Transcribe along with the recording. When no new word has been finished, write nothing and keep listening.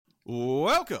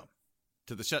Welcome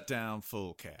to the Shutdown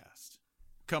Fullcast.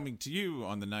 Coming to you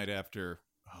on the night after,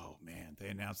 they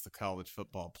announced the college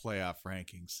football playoff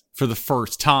rankings for the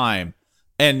first time.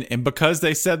 And because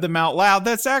they said them out loud,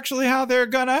 that's actually how they're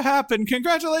going to happen.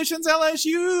 Congratulations,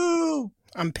 LSU!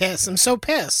 I'm pissed. I'm so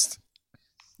pissed.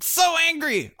 So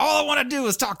angry. All I want to do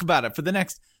is talk about it for the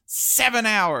next 7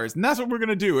 hours. And that's what we're going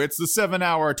to do. It's the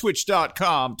 7-hour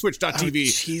twitch.com, twitch.tv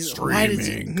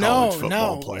streaming college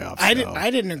football playoffs. I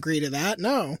didn't agree to that.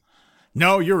 No,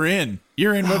 you're in.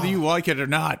 You're in whether you like it or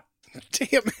not.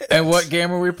 Damn it. And what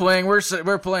game are we playing?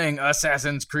 We're playing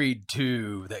Assassin's Creed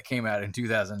 2 that came out in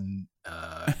 2009.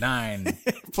 I'm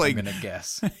going to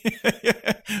guess.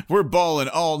 We're balling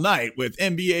all night with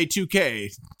NBA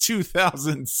 2K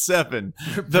 2007.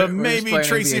 Maybe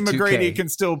Tracy NBA McGrady 2K. can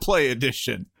still play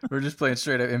edition. We're just playing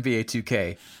straight up NBA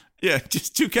 2K. Yeah,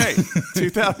 just 2K.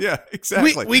 2000. Yeah,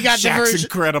 exactly. We got Shaq's the version.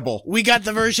 incredible. We got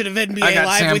the version of NBA I got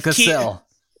Live Sam with Cassell. Keith.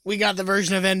 We got the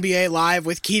version of NBA Live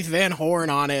with Keith Van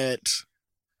Horn on it.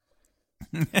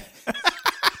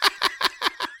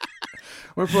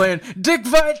 We're playing Dick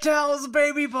Vitale's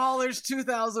Baby Ballers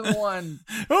 2001.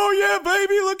 Oh, yeah,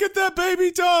 baby. Look at that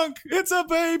baby dunk. It's a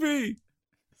baby.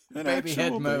 An Baby head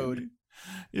actual mode. baby.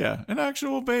 Yeah, an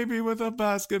actual baby with a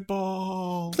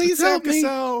basketball. Please Sam help me.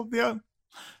 Cassell,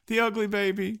 the ugly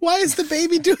baby. Why is the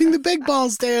baby doing the big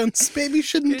balls dance? Baby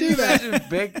shouldn't do that.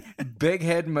 Imagine big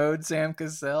head mode Sam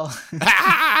Cassell.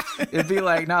 It'd be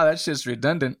like, no, that's just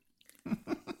redundant.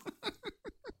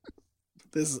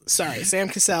 Sorry, Sam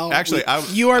Cassell. Actually,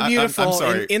 you are beautiful I'm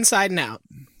sorry. inside and out.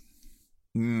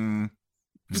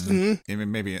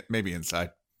 Maybe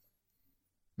inside.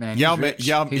 Man, Yao he's rich.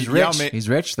 Yao- He's Yao rich. Mi- He's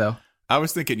rich, though. I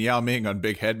was thinking Yao Ming on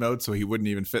big head mode, so he wouldn't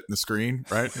even fit in the screen,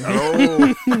 right?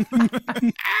 Oh.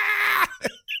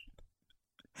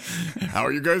 How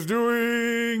are you guys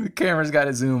doing? The camera's got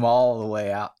to zoom all the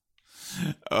way out.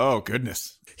 Oh,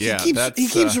 goodness. Yeah, he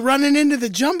keeps running into the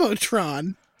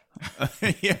Jumbotron.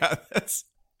 yeah, that's.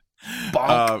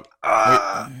 Bonk.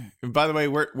 By the way,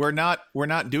 we're not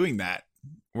doing that.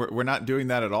 We're not doing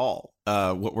that at all.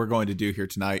 What we're going to do here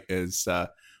tonight is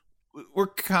we're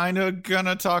kind of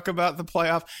gonna talk about the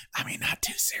playoff. I mean, not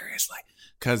too seriously,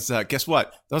 because guess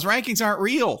what? Those rankings aren't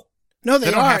real. No,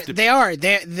 they are. They are.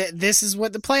 This is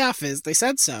what the playoff is. They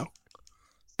said so.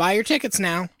 Buy your tickets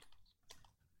now.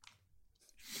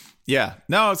 Yeah,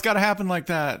 no, it's got to happen like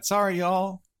that. Sorry,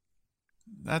 y'all.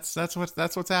 That's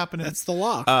what's happening. That's the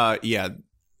law. Yeah,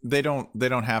 they don't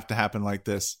have to happen like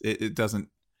this. It doesn't.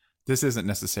 This isn't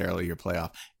necessarily your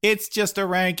playoff. It's just a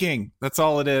ranking. That's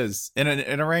all it is. In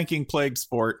a ranking plagued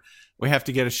sport, we have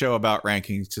to get a show about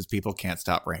rankings because people can't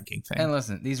stop ranking things. And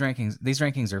listen, these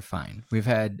rankings are fine. We've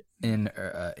had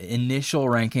initial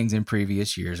rankings in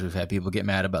previous years. We've had people get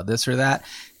mad about this or that.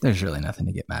 There's really nothing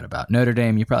to get mad about. Notre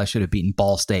Dame, you probably should have beaten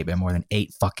Ball State by more than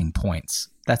 8 fucking points.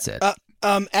 That's it.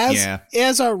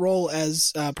 As our role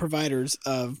as providers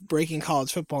of breaking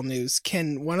college football news,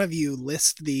 can one of you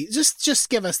list just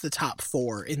give us the top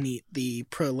 4 in the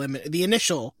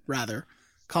initial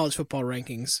college football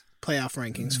rankings, playoff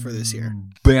rankings for this year?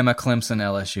 Bama, Clemson,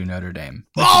 LSU, Notre Dame.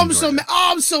 I'm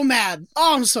so mad.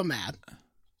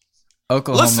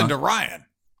 Oklahoma. Listen to Ryan.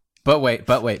 But wait.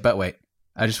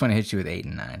 I just want to hit you with 8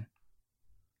 and 9.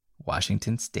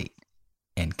 Washington State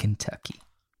and Kentucky.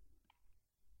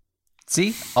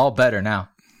 See? All better now.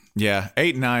 Yeah,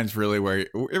 8 and 9 is really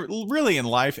really in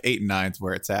life, 8 and 9 is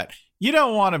where it's at. You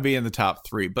don't want to be in the top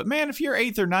 3, but man, if you're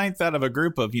 8th or 9th out of a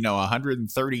group of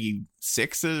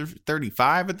 136 or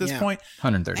 35 at this point,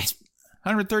 130,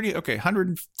 130, okay,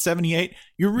 178,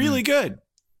 you're really good,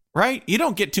 right? You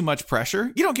don't get too much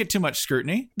pressure, you don't get too much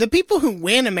scrutiny. The people who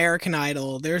win American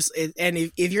Idol,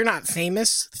 if you're not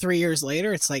famous 3 years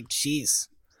later, it's like, geez.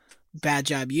 Bad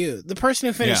job, you. The person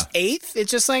who finished 8th,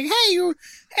 it's just like,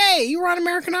 hey, you were on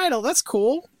American Idol. That's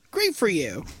cool. Great for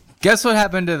you. Guess what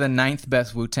happened to the 9th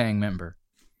best Wu-Tang member?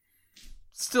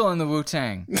 Still in the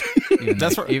Wu-Tang.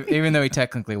 Even though he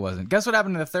technically wasn't. Guess what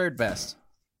happened to the 3rd best?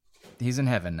 He's in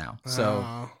heaven now.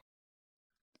 So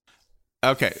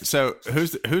okay, so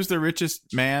who's the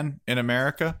richest man in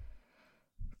America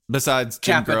besides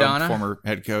Jim Capadonna? Grobe, former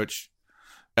head coach?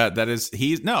 Capadonna's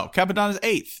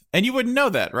 8th, and you wouldn't know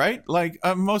that, right? Like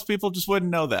most people just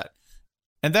wouldn't know that,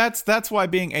 and that's why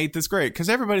being 8th is great, because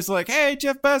everybody's like, "Hey,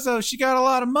 Jeff Bezos, you got a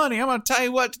lot of money. I'm going to tell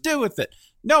you what to do with it."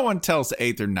 No one tells the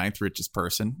 8th or 9th richest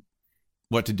person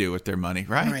what to do with their money,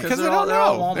 right? Because they don't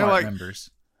know. Walmart they're like members.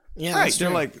 Yeah, right. They're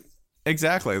like,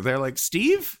 exactly. They're like,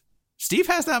 Steve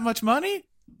has that much money?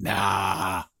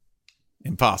 Nah,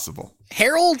 impossible. He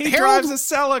drives a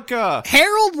Celica.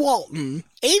 Harold Walton,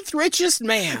 8th richest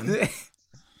man.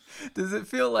 Does it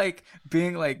feel like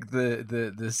being like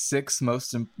the sixth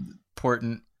most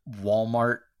important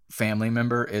Walmart family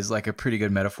member is like a pretty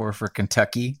good metaphor for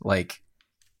Kentucky? Like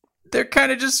they're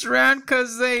kind of just around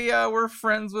because they were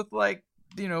friends with like,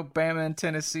 you know, Bama and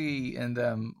Tennessee and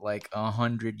them like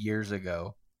 100 years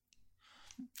ago.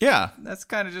 Yeah, that's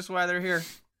kind of just why they're here.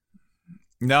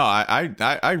 No,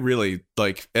 I really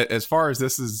like, as far as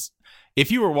this is,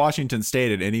 if you were Washington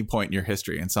State at any point in your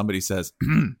history and somebody says,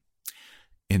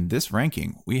 in this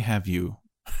ranking, we have you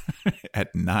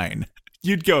at 9,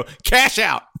 you'd go, cash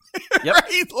out. Yep.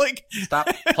 Right? Like, stop,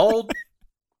 hold.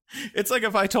 It's like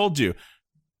if I told you,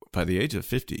 by the age of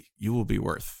 50, you will be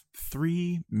worth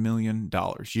 $3 million.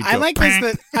 I like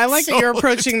that you're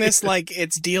approaching this like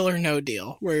it's deal or no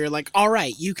deal, where you're like, all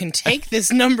right, you can take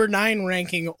this number 9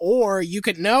 ranking, or you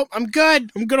could, nope, I'm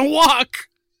good. I'm going to walk.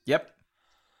 Yep.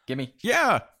 Gimme.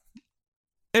 Yeah.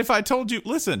 If I told you,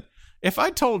 listen, if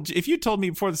you told me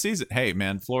before the season, hey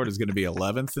man, Florida's going to be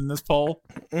 11th in this poll,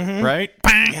 right?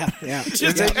 Yeah.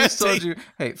 just told you,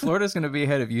 hey, Florida's going to be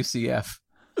ahead of UCF.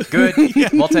 Good.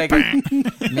 We'll take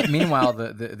it. Meanwhile,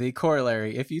 the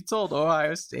corollary, if you told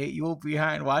Ohio State you will be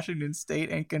behind Washington State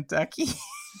and Kentucky,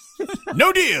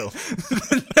 no deal.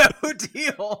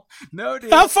 No deal.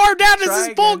 How far down does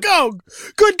this poll go?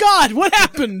 Good God, what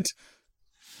happened?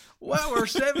 Well, we're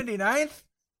 79th.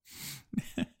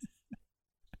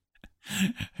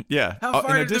 Yeah. How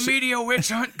far did the media witch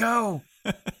hunt go?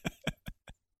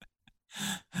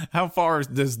 How far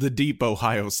does the deep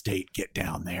Ohio State get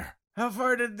down there? How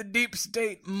far did the deep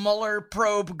state Mueller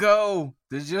probe go?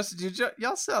 Did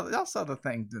y'all saw the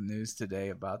thing, the news today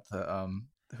about the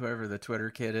whoever the Twitter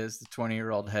kid is, the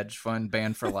 20-year-old hedge fund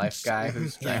banned for life guy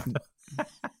who's trying to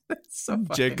That's so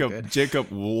fucking good.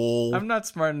 Jacob Wool. I'm not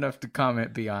smart enough to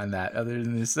comment beyond that, other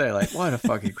than to say, like, what a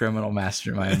fucking criminal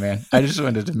mastermind, man. I just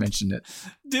wanted to mention it.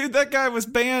 Dude, that guy was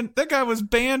banned. That guy was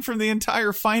banned from the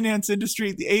entire finance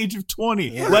industry at the age of 20.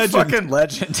 Yeah. Legend. Fucking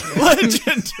legend.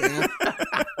 Legend.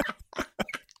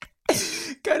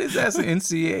 Got his ass an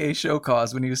NCAA show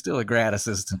cause when he was still a grad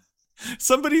assistant.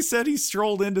 Somebody said he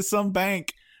strolled into some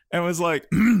bank and was like,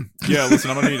 yeah,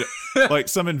 listen, I'm going to need like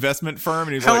some investment firm.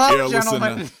 And he's like, yeah,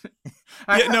 gentlemen. listen.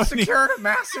 I have secured a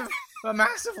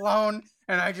massive loan,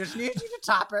 and I just need you to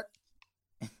top it.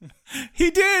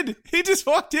 He did. He just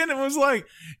walked in and was like,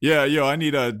 yeah, I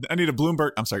need a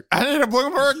Bloomberg. I'm sorry. I need a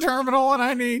Bloomberg terminal and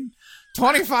I need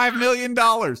 $25 million.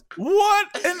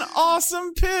 What an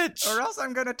awesome pitch. Or else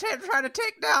I'm going to try to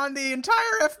take down the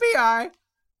entire FBI.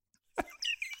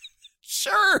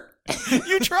 Sure.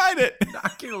 You tried it.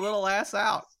 Knock your little ass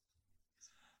out.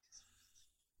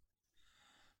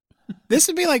 This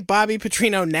would be like Bobby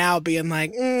Petrino now being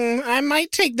like, I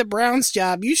might take the Browns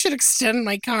job. You should extend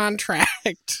my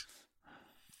contract.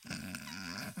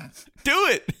 Do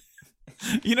it.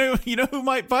 You know who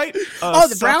might bite?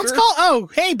 The Browns call? Oh,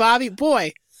 hey, Bobby.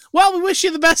 Boy. Well, we wish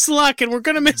you the best of luck, and we're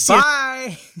going to miss you.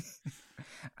 Bye.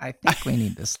 I think we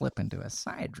need to slip into a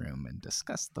side room and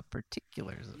discuss the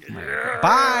particulars of my...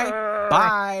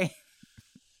 Bye.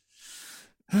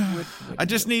 You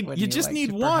just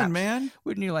need one, man.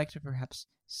 Wouldn't you like to perhaps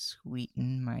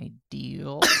sweeten my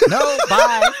deal? No,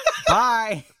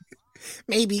 bye.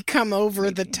 Maybe come over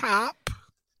the top.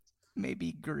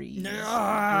 Maybe grease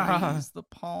the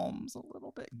palms a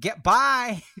little bit. Get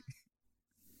by.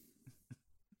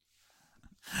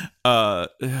 Oh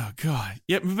God.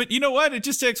 Yeah, but you know what? It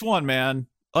just takes one, man.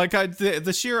 Like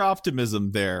the sheer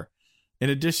optimism there, in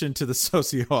addition to the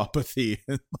sociopathy,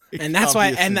 and that's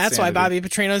why Bobby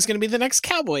Petrino is going to be the next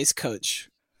Cowboys coach.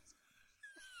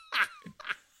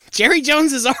 Jerry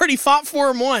Jones has already fought for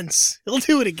him once. He'll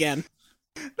do it again.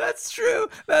 That's true.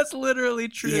 That's literally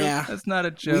true. Yeah. That's not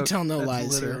a joke. We tell no That's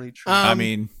lies literally here. True. I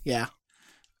mean, yeah,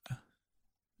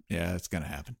 it's gonna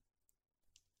happen.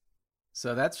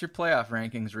 So that's your playoff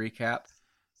rankings recap.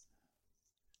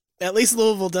 At least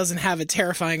Louisville doesn't have a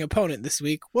terrifying opponent this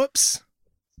week. Whoops.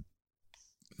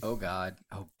 Oh God.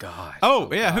 Oh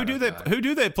yeah. Who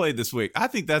do they play this week? I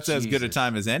think that's as good a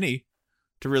time as any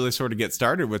to really sort of get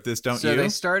started with this, don't you? So they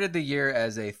started the year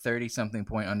as a 30-something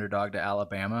point underdog to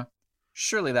Alabama.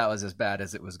 Surely that was as bad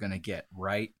as it was going to get,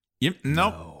 right? Yep.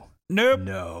 Nope.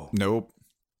 Nope.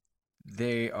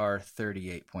 They are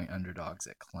 38-point underdogs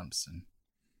at Clemson.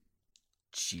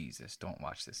 Jesus, don't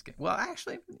watch this game. Well,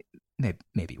 actually,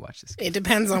 maybe watch this game. It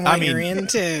depends on what you're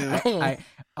into.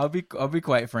 I'll be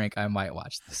quite frank. I might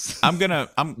watch this.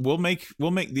 We'll make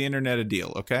the internet a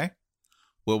deal, okay?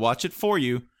 We'll watch it for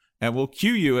you, and we'll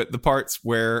cue you at the parts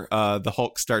where the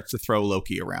Hulk starts to throw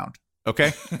Loki around.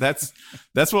 Okay, that's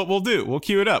what we'll do. We'll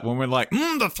cue it up when we're like,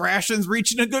 the thrashing's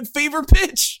reaching a good fever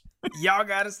pitch. Y'all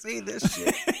gotta see this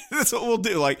shit. That's what we'll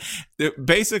do. Like,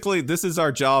 basically, this is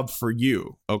our job for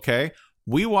you, okay?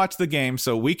 We watch the game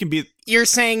so we can be... You're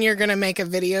saying you're going to make a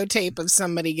videotape of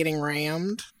somebody getting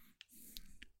rammed?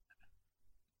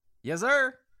 Yes,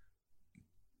 sir.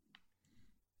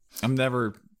 I'm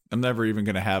never even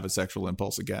going to have a sexual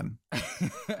impulse again.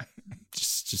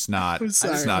 just not. It's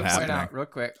not happening. Out real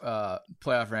quick,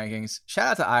 playoff rankings. Shout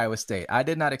out to Iowa State. I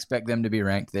did not expect them to be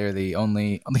ranked. They're the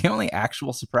only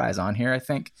actual surprise on here, I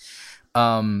think.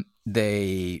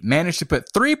 They managed to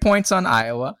put 3 points on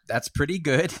Iowa. That's pretty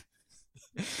good.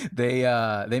 They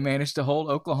managed to hold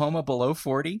Oklahoma below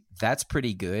 40. That's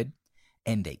pretty good.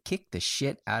 And they kicked the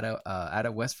shit out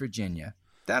of West Virginia.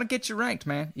 That'll get you ranked,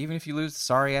 man. Even if you lose,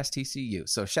 sorry ass TCU.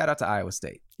 So shout out to Iowa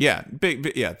State. Yeah,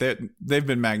 they've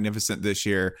been magnificent this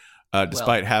year,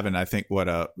 despite having, I think,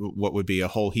 what would be a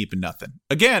whole heap of nothing.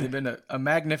 Again, they've been a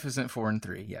magnificent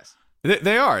 4-3. Yes,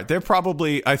 they are. They're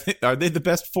probably. I think, are they the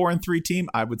best 4-3 team?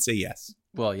 I would say yes.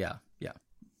 Well, yeah,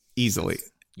 easily.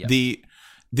 Yeah.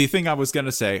 The thing I was going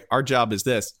to say, our job is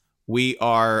this: we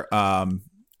are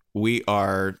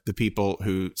the people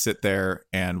who sit there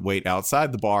and wait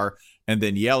outside the bar and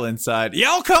then yell inside,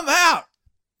 "Y'all come out!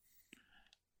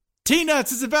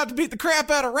 T-Nuts is about to beat the crap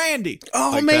out of Randy."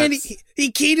 Oh, like, man,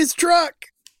 he keyed his truck.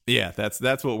 Yeah,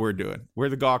 that's what we're doing. We're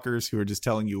the gawkers who are just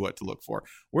telling you what to look for.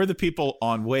 We're the people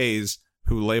on Waze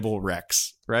who label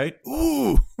wrecks, right?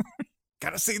 Ooh,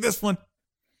 gotta see this one.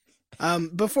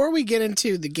 Before we get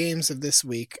into the games of this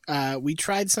week, we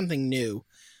tried something new,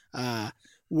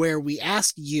 where we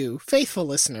asked you, faithful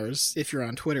listeners, if you're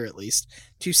on Twitter at least,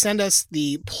 to send us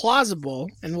the plausible,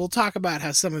 and we'll talk about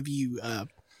how some of you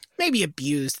maybe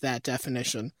abused that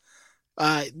definition,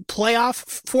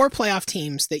 four playoff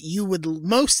teams that you would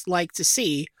most like to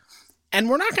see. And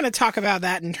we're not going to talk about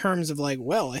that in terms of like,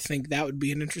 well, I think that would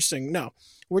be an interesting... No,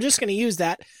 we're just going to use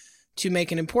that to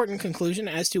make an important conclusion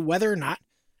as to whether or not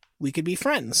we could be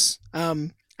friends.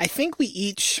 I think we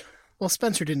each... Well,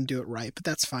 Spencer didn't do it right, but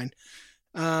that's fine.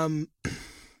 I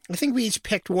think we each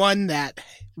picked one that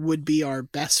would be our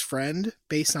best friend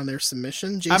based on their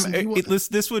submission. Jason,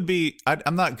 this would be...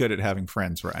 I'm not good at having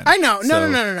friends, Ryan. I know.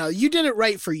 No. You did it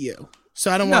right for you.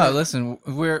 So I don't want to... No, listen,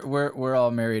 we're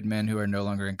all married men who are no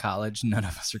longer in college. None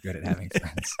of us are good at having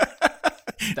friends.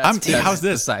 How's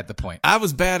this? Beside the point. I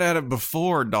was bad at it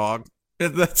before, dog.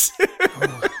 That's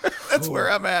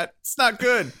where I'm at. It's not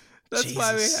good. That's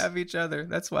why we have each other.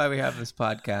 That's why we have this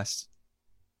podcast.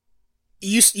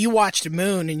 You watched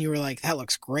Moon and you were like, that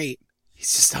looks great.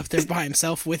 He's just up there by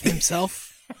himself with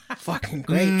himself. Fucking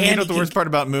great. And you know the worst part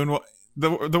about Moon?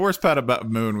 The worst part about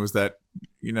Moon was that,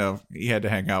 you know, he had to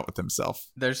hang out with himself.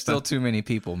 There's still too many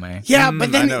people, man. Yeah,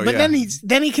 then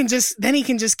he can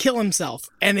just kill himself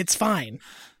and it's fine.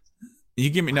 You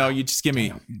just give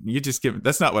me.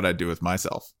 That's not what I do with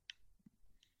myself.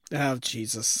 Oh,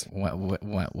 Jesus.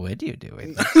 What would you do with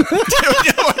it? No,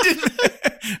 I didn't.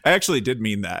 I actually did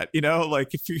mean that. You know,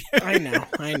 like if you... I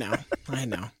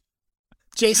know.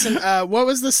 Jason, what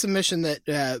was the submission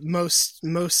that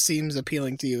most seems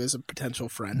appealing to you as a potential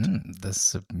friend? The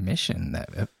submission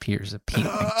that appears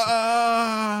appealing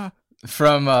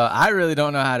from, I really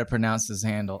don't know how to pronounce this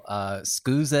handle.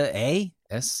 Scuza A?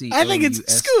 SCOUSE I think it's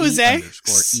Scuza.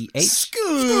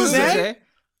 Scuza.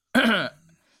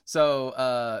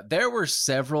 So there were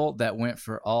several that went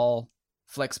for all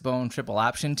flexbone triple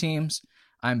option teams.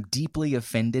 I'm deeply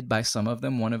offended by some of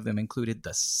them. One of them included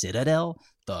the Citadel,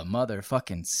 the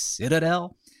motherfucking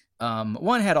Citadel.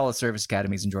 One had all the service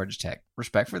academies in Georgia Tech.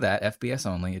 Respect for that. FBS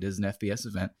only. It is an FBS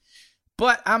event.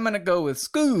 But I'm going to go with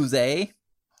Scuza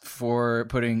for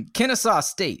putting Kennesaw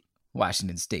State,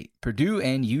 Washington State, Purdue,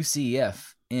 and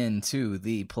UCF into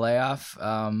the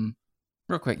playoff.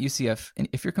 Real quick, UCF,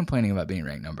 if you're complaining about being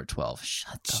ranked number 12,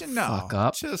 shut the fuck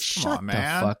up. Shut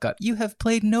the fuck up. You have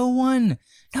played no one.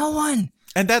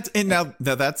 And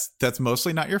that's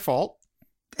mostly not your fault.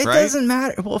 It doesn't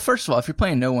matter. Well, first of all, if you're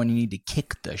playing no one, you need to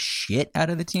kick the shit out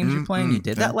of the teams you're playing. You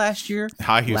did that last year.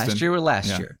 Hi, Houston. Last year or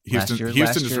last year.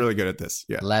 Houston is really good at this.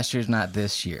 Yeah. Last year's not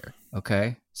this year.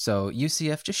 Okay. So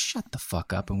UCF, just shut the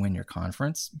fuck up and win your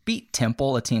conference. Beat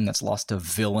Temple, a team that's lost to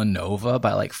Villanova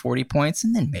by like 40 points,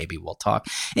 and then maybe we'll talk.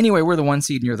 Anyway, we're the 1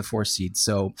 seed and you're the 4 seed.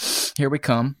 So here we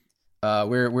come.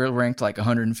 We're ranked like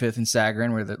 105th in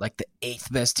Sagarin. We're like the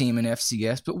 8th best team in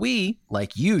FCS, but we,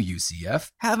 like you,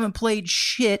 UCF, haven't played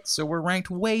shit, so we're ranked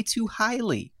way too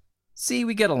highly. See,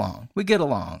 we get along.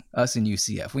 Us and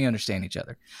UCF. We understand each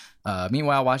other.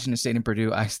 Meanwhile, Washington State and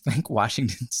Purdue, I think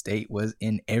Washington State was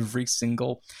in every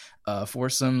single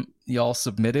foursome y'all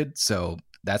submitted, so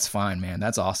that's fine, man.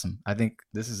 That's awesome. I think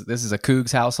this is a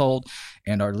Cougs household,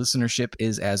 and our listenership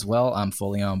is as well. I'm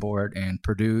fully on board. And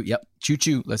Purdue, yep,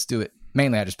 choo-choo, let's do it.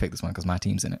 Mainly, I just picked this one because my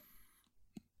team's in it.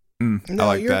 I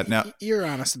like that. Now you're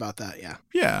honest about that, yeah.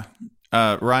 Yeah.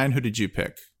 Ryan, who did you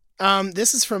pick?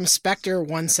 This is from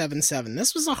Spectre177.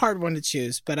 This was a hard one to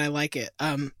choose, but I like it.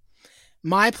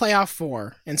 My playoff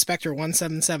 4 and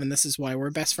Spectre177. This is why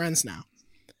we're best friends now.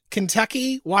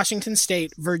 Kentucky, Washington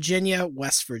State, Virginia,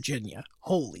 West Virginia.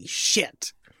 Holy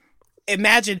shit.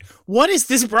 Imagine, what is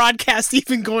this broadcast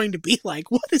even going to be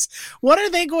like? What are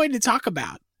they going to talk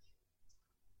about?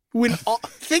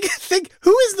 Think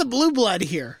who is the blue blood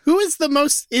here? Who is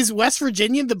is West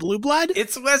Virginia the blue blood?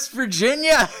 It's West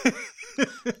Virginia.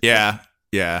 Yeah.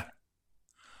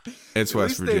 It's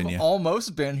West Virginia. They've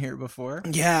almost been here before.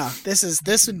 Yeah,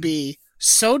 this would be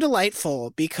so delightful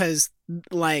because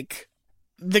like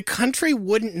the country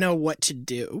wouldn't know what to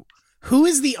do. Who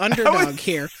is the underdog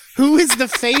here? Who is the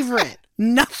favorite?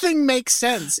 Nothing makes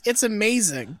sense. It's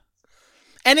amazing.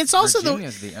 And it's also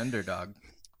Virginia's the underdog.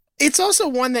 It's also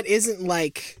one that isn't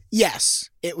like, yes,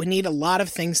 it would need a lot of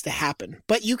things to happen,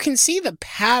 but you can see the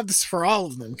paths for all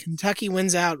of them. Kentucky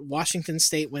wins out, Washington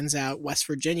State wins out, West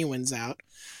Virginia wins out.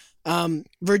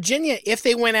 Virginia, if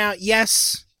they win out,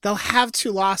 yes, they'll have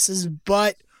 2 losses,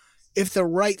 but if the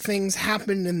right things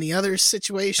happen in the other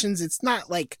situations, it's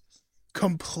not like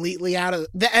completely out of,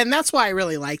 and that's why I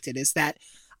really liked it, is that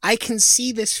I can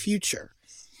see this future.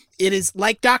 It is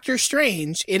like Doctor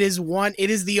Strange. It is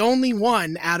the only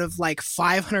one out of like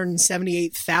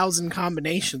 578,000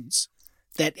 combinations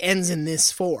that ends in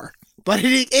this 4. But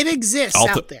it exists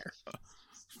out there.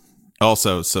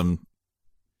 Also, some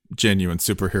genuine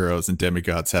superheroes and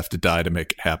demigods have to die to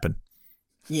make it happen.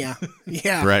 Yeah.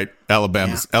 Yeah. Right?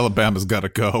 Alabama's got to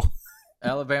go.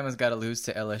 Alabama's got to lose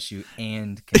to LSU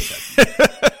and Kentucky.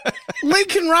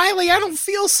 Lincoln Riley, I don't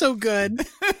feel so good.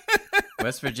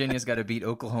 West Virginia's got to beat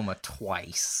Oklahoma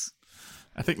twice.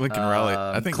 I think Lincoln Riley.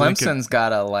 I think Clemson's got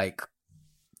to like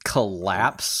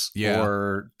collapse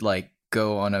or like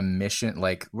go on a mission.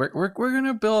 Like we're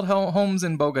gonna build homes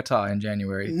in Bogota in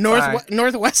January.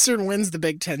 Northwestern wins the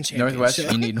Big Ten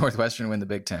championship. You need Northwestern to win the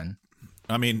Big Ten.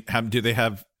 I mean, do they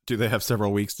have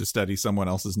several weeks to study someone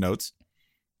else's notes?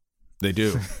 They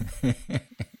do.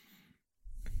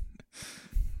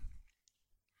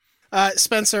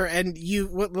 Spencer, and you.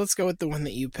 Let's go with the one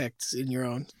that you picked in your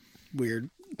own weird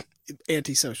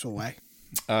antisocial way.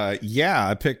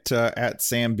 I picked at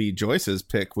Sam B. Joyce's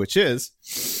pick, which is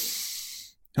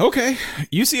okay.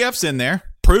 UCF's in there.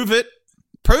 Prove it,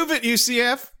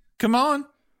 UCF. Come on.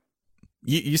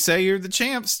 You say you're the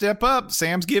champ. Step up.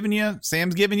 Sam's giving you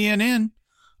an in.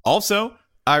 Also,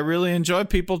 I really enjoy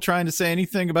people trying to say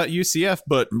anything about UCF,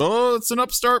 but it's an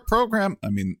upstart program. I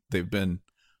mean, they've been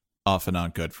off and on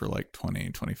good for like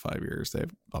 20, 25 years. They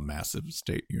have a massive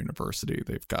state university.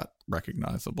 They've got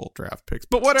recognizable draft picks,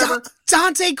 but whatever.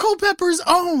 Dante Culpepper's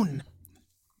own.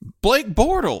 Blake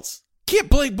Bortles. Get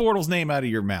Blake Bortles' name out of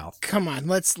your mouth. Come on,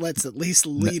 let's at least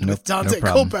lead with Dante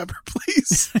Culpepper,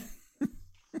 please.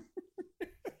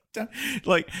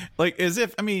 like as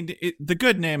if, I mean, the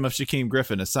good name of Shaquem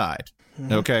Griffin aside,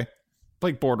 okay?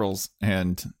 Blake Bortles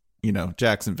and,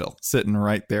 Jacksonville sitting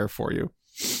right there for you.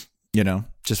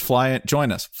 Just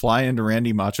join us. Fly into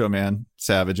Randy Macho Man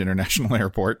Savage International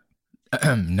Airport.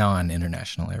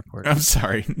 Non-international airport. I'm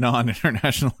sorry,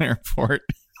 non-international airport.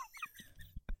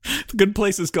 The Good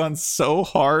Place has gone so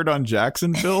hard on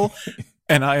Jacksonville,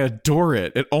 and I adore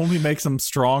it. It only makes them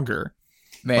stronger.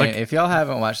 Man, if y'all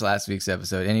haven't watched last week's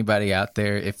episode, anybody out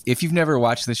there, if you've never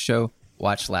watched this show,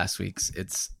 watch last week's.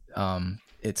 It's a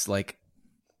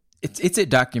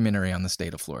documentary on the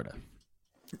state of Florida.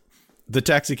 The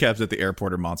taxi cabs at the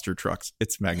airport are monster trucks.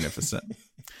 It's magnificent.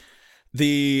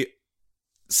 The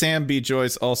Sam B.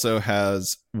 Joyce also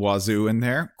has Wazoo in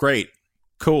there. Great.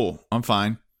 Cool. I'm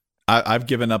fine. I've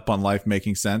given up on life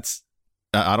making sense.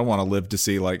 I don't want to live to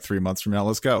see like 3 months from now.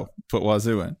 Let's go. Put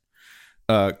Wazoo in.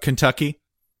 Kentucky.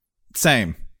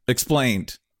 Same.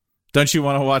 Explained. Don't you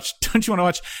want to watch?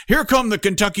 Here come the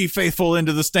Kentucky faithful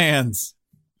into the stands.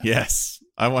 Yes.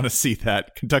 I want to see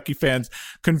that. Kentucky fans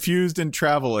confused and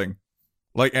traveling.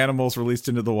 Like animals released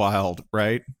into the wild,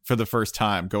 right? For the first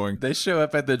time going. They show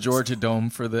up at the Georgia Dome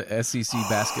for the SEC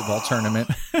basketball tournament,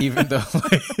 even though,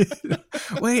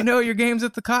 wait, no, your game's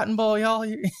at the Cotton Bowl, y'all.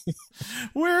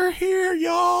 We're here,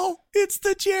 y'all. It's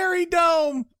the Jerry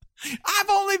Dome. I've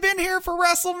only been here for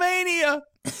WrestleMania.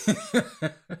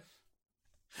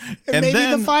 and maybe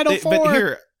then the Final Four. But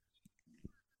here,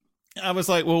 I was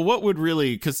like, well, what would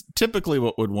really, because typically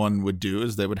what one would do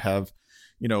is they would have,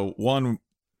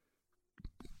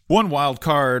 one wild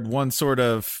card, one sort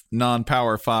of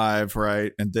non-power 5,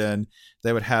 right? And then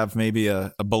they would have maybe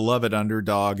a beloved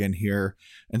underdog in here.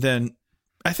 And then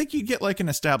I think you'd get like an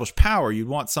established power. You'd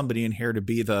want somebody in here to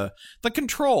be the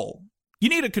control. You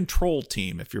need a control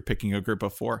team if you're picking a group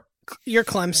of 4. Your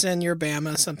Clemson, your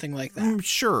Bama, something like that.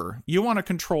 Sure. You want a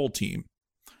control team.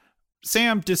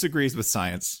 Sam disagrees with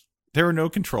science. There are no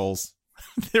controls.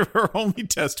 There are only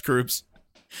test groups.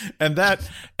 And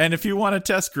if you want a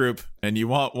test group and you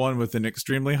want one with an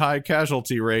extremely high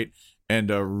casualty rate and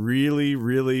a really,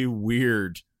 really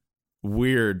weird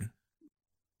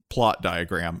plot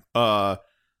diagram,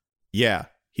 yeah,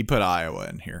 he put Iowa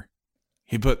in here.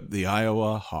 He put the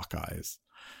Iowa Hawkeyes.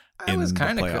 It was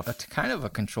kind of a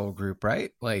control group,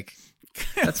 right? Like,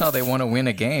 that's how they want to win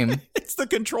a game. It's the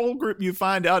control group you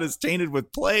find out is tainted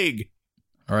with plague.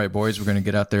 All right, boys, we're going to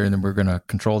get out there and then we're going to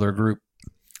control their group.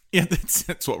 Yeah,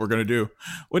 that's what we're going to do.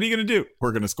 What are you going to do?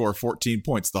 We're going to score 14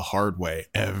 points the hard way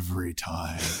every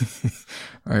time.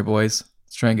 All right, boys,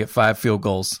 let's try and get 5 field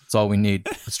goals. That's all we need.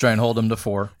 Let's try and hold them to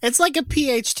 4. It's like a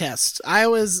pH test.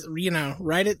 Iowa's,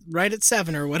 right at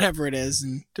 7 or whatever it is,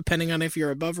 and depending on if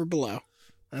you're above or below,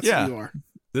 that's who you are.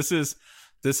 This is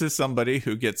somebody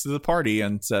who gets to the party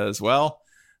and says, well,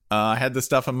 I had this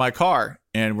stuff in my car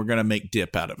and we're going to make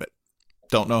dip out of it.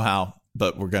 Don't know how,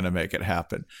 but we're going to make it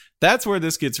happen. That's where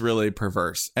this gets really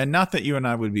perverse. And not that you and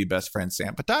I would be best friends,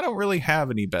 Sam, but I don't really have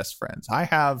any best friends. I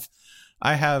have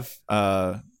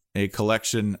a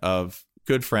collection of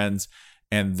good friends,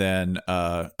 and then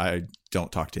I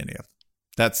don't talk to any of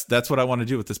them. That's what I want to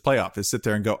do with this playoff, is sit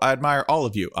there and go, I admire all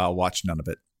of you. I'll watch none of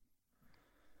it.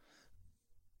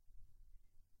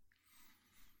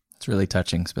 It's really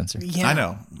touching, Spencer. Yeah.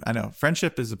 I know.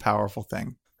 Friendship is a powerful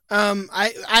thing.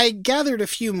 I gathered a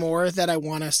few more that I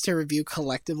want us to review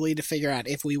collectively to figure out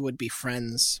if we would be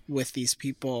friends with these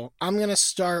people. I'm going to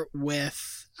start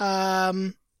with,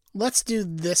 let's do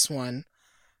this one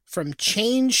from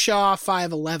Chainshaw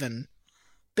 511.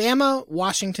 Bama,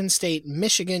 Washington State,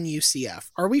 Michigan,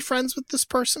 UCF. Are we friends with this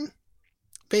person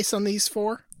based on these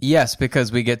 4? Yes,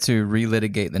 because we get to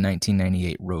relitigate the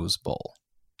 1998 Rose Bowl.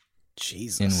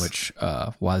 Jesus. In which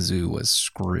Wazoo was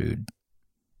screwed.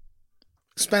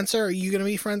 Spencer, are you going to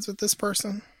be friends with this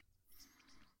person?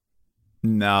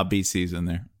 Nah, BC's in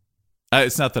there.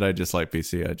 It's not that I dislike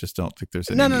BC. I just don't think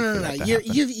there's any. No.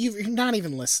 You're not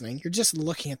even listening. You're just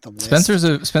looking at the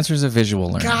list. Spencer's a visual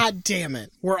learner. God damn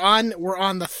it! We're on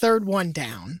the 3rd one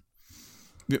down.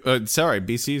 Sorry,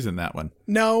 BC's in that one.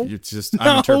 No, it's just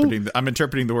I'm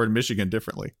interpreting the word Michigan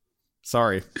differently.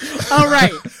 Sorry.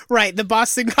 Oh right. The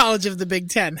Boston College of the Big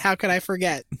Ten. How could I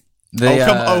forget?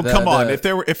 Come on! If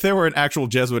there were an actual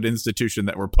Jesuit institution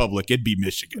that were public, it'd be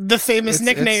Michigan. The famous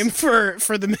nickname for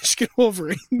the Michigan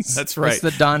Wolverines. That's right. It's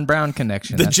the Don Brown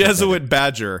connection. The Jesuit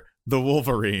Badger, the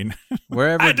Wolverine.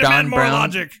 Wherever Don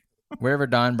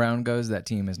Brown goes, that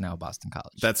team is now Boston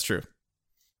College. That's true.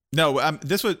 No,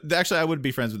 I would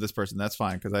be friends with this person. That's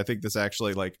fine, because I think this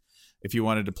actually, like, if you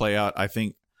wanted to play out, I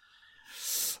think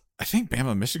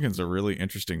Bama Michigan's a really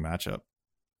interesting matchup.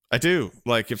 I do.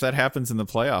 Like, if that happens in the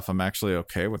playoff, I'm actually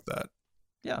okay with that.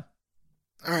 Yeah.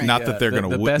 All right. Not that they're going to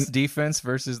win. The best defense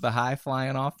versus the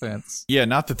high-flying offense. Yeah,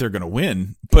 not that they're going to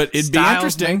win, but it'd be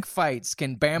interesting. Make fights.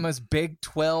 Can Bama's Big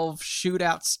 12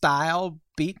 shootout style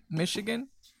beat Michigan?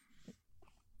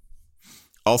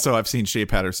 Also, I've seen Shea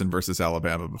Patterson versus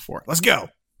Alabama before. Let's go.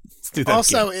 Let's do that.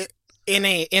 Also, in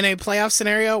a playoff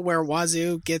scenario where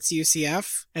Wazoo gets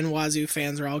UCF and Wazoo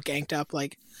fans are all ganked up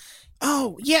like,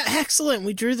 oh, yeah, excellent.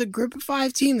 We drew the group of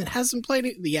 5 team that hasn't played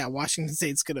it. Yeah, Washington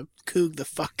State's going to coog the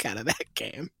fuck out of that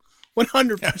game.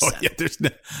 100%. Oh,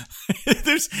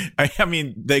 yeah, I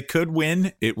mean, they could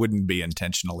win. It wouldn't be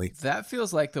intentionally. That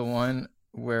feels like the one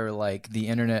where, like, the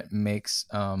internet makes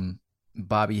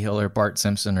Bobby Hill or Bart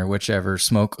Simpson or whichever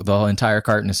smoke the whole entire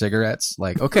carton of cigarettes.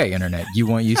 Like, okay, internet, you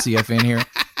want UCF in here?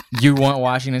 You want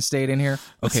Washington State in here?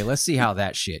 Okay, let's see how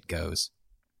that shit goes.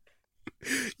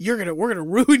 We're gonna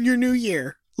ruin your new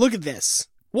year. Look at this.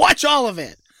 Watch all of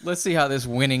it. Let's see how this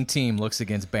winning team looks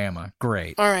against Bama.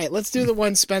 Great. All right, let's do the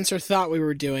one Spencer thought we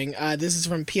were doing. This is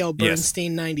from PL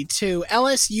Bernstein 92.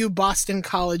 LSU, Boston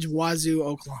College, Wazoo,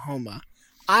 Oklahoma.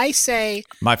 I say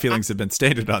my feelings have been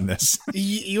stated on this.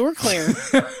 You were clear.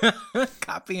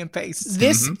 Copy and paste.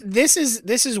 This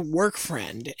is work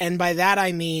friend, and by that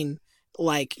I mean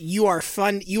like you are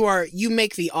fun. You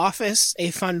make the office a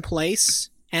fun place.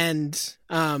 And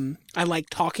I like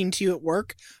talking to you at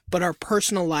work, but our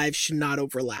personal lives should not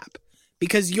overlap.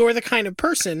 Because you're the kind of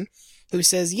person who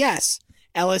says, yes,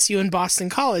 LSU and Boston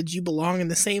College, you belong in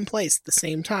the same place at the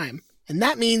same time. And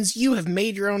that means you have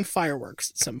made your own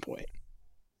fireworks at some point.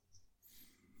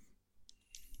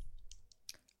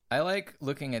 I like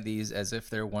looking at these as if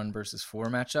they're 1 versus 4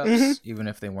 matchups, even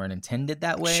if they weren't intended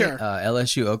that way. Sure.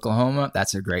 LSU, Oklahoma,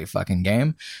 that's a great fucking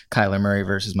game. Kyler Murray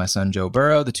versus my son Joe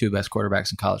Burrow, the 2 best quarterbacks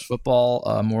in college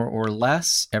football, more or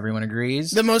less. Everyone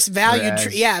agrees. The most valued,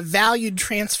 valued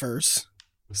transfers.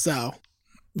 So,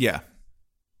 yeah,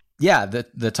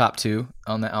 the top 2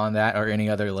 on that or any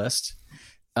other list.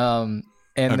 And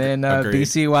then agreed.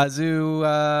 BC Wazoo.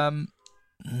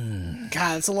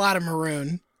 God, it's a lot of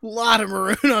maroon. A lot of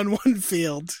maroon on one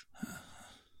field.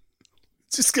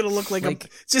 It's just gonna look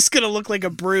like a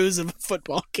bruise of a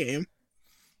football game.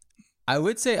 I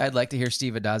would say I'd like to hear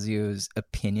Steve Addazio's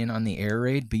opinion on the air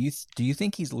raid, but do you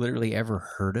think he's literally ever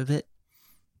heard of it?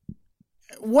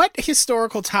 What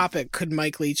historical topic could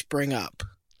Mike Leach bring up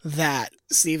that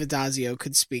Steve Addazio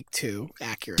could speak to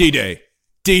accurately?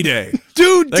 D-Day.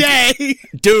 Dude Day.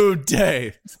 Dude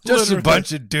Day. Just Literally. a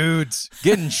bunch of dudes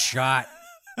getting shot.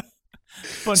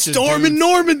 Storming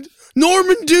Norman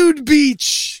Dude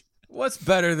Beach. What's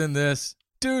better than this?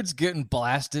 Dudes getting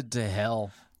blasted to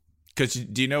hell. Because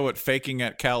do you know what faking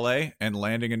at Calais and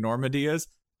landing in Normandy is?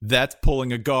 That's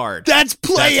pulling a guard. That's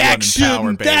play action.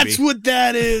 Power, that's what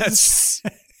that is.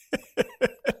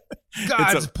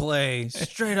 God's play.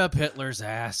 Straight up Hitler's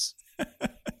ass.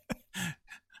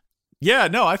 Yeah,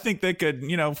 no, I think they could,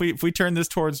 if we turn this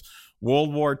towards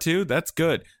World War II, that's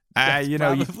good. That's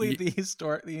probably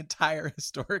the entire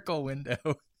historical window.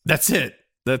 That's it.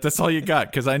 That's all you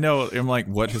got. Because I'm like,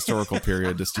 what historical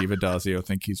period does Steve Addazio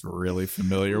think he's really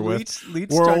familiar with? Leach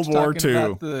World War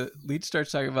II. Leach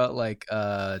starts talking about like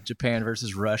Japan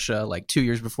versus Russia, like 2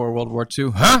 years before World War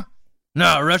II. Huh?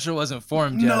 No, Russia wasn't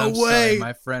formed yet. No I'm way, sorry,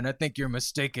 my friend. I think you're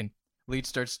mistaken. Leach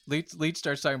starts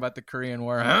talking about the Korean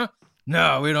War. Huh?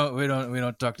 No, we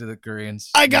don't talk to the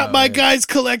Koreans. I got my guys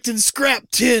collecting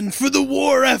scrap tin for the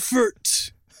war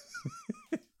effort.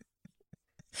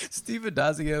 Steve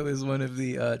Addazio is one of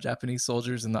the Japanese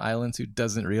soldiers in the islands who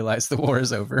doesn't realize the war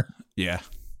is over. Yeah.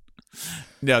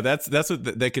 No, that's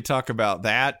what they could talk about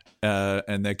that,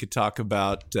 and they could talk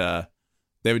about.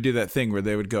 They would do that thing where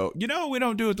they would go, we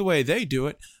don't do it the way they do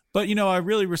it, but I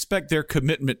really respect their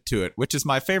commitment to it, which is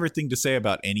my favorite thing to say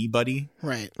about anybody.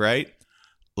 Right.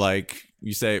 Like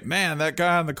you say, man, that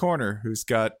guy on the corner who's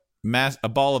got a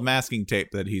ball of masking tape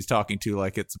that he's talking to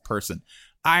like it's a person.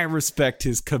 I respect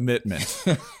his commitment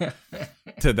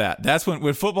to that. That's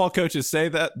when football coaches say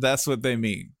that, that's what they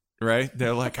mean, right?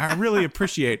 They're like, I really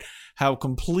appreciate how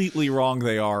completely wrong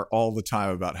they are all the time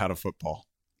about how to football.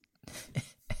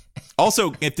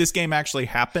 Also, if this game actually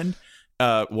happened,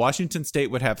 Washington State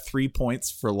would have 3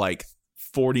 points for like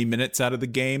 40 minutes out of the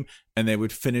game, and they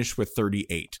would finish with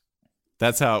 38.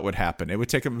 That's how it would happen. It would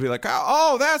take them to be like,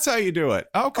 oh, that's how you do it.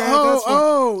 Okay.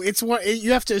 It's what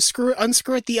you have to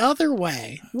unscrew it the other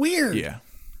way. Weird. Yeah.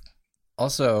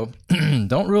 Also,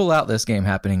 don't rule out this game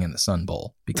happening in the Sun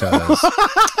Bowl because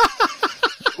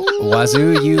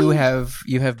Wazoo, you have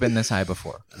been this high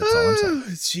before. That's all I'm saying.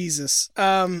 Jesus.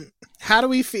 How do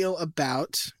we feel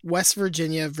about West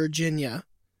Virginia,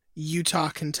 Utah,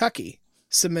 Kentucky,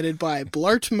 submitted by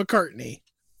Blart McCartney?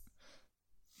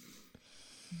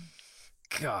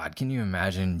 God, can you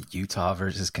imagine Utah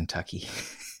versus Kentucky?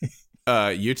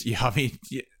 I don't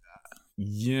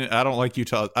like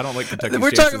Utah. I don't like Kentucky.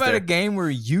 We're talking about a game where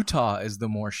Utah is the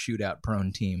more shootout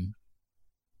prone team.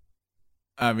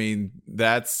 I mean,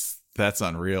 that's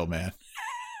unreal, man.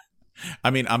 I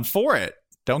mean, I'm for it.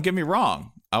 Don't get me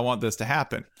wrong. I want this to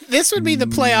happen. This would be the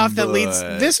playoff that leads.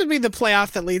 This would be the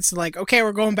playoff that leads to like, okay,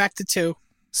 we're going back to 2.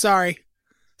 Sorry,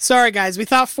 guys. We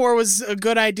thought 4 was a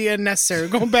good idea and necessary.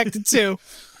 We're going back to 2.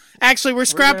 Actually, we're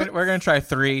scrapping. We're gonna try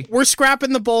 3. We're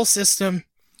scrapping the bowl system.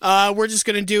 We're just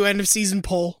gonna do end of season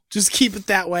poll. Just keep it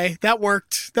that way. That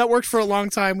worked. That worked for a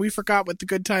long time. We forgot what the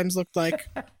good times looked like.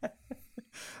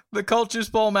 The culture's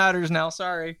bowl matters now.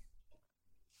 Sorry.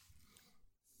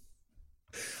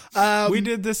 We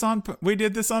did this on purpose.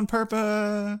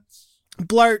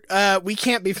 Blart, we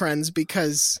can't be friends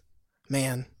because,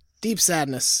 man. Deep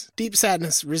sadness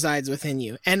resides within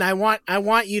you, and I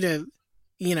want you to,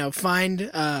 find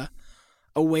a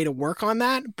way to work on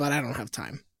that. But I don't have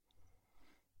time.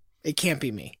 It can't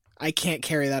be me. I can't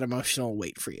carry that emotional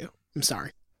weight for you. I'm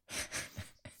sorry.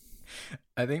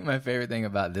 I think my favorite thing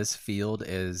about this field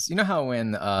is, how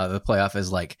when the playoff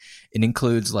is like, it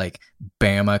includes like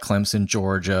Bama, Clemson,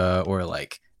 Georgia, or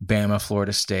like Bama,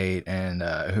 Florida State, and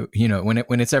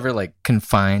when it's ever like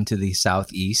confined to the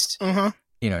Southeast.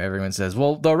 Everyone says,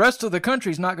 well, the rest of the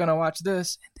country's not going to watch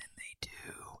this. And then they do.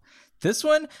 This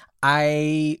one,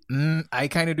 I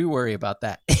kind of do worry about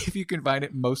that. If you confine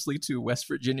it mostly to West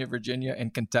Virginia,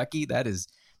 and Kentucky, that is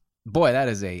Boy, that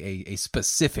is a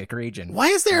specific region. Why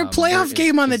is there a playoff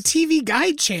game on the TV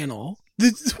Guide channel?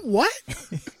 What?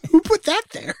 Who put that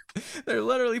there? They're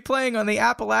literally playing on the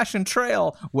Appalachian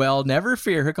Trail. Well, never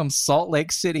fear. Here comes Salt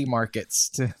Lake City markets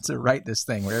to write this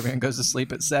thing where everyone goes to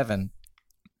sleep at 7.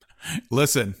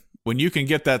 Listen, when you can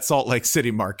get that Salt Lake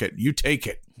City market, you take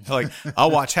it. Like,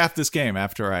 I'll watch half this game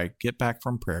after I get back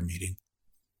from prayer meeting.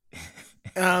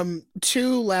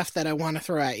 2 left that I want to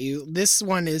throw at you. This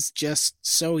one is just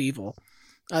so evil.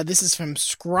 This is from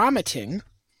Scromiting.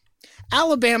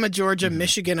 Alabama, Georgia,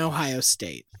 Michigan, Ohio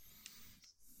State.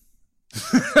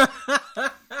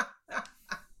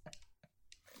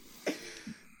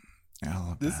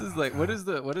 This is like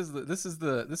this is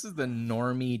the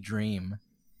normie dream.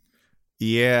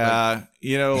 Yeah,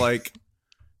 like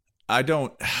I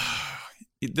don't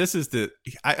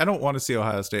I don't want to see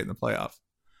Ohio State in the playoff.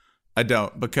 I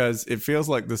don't, because it feels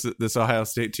like this Ohio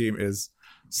State team is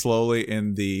slowly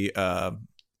in the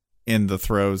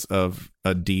throes of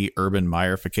a Urban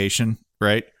Meyerification,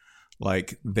 right?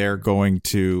 Like they're going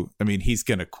to, he's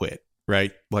going to quit,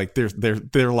 right? Like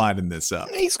they're lining this up.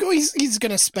 He's going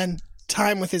to spend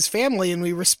time with his family, and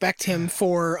we respect him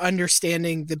for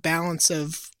understanding the balance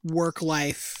of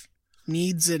work-life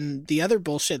needs and the other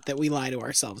bullshit that we lie to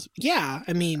ourselves. Yeah,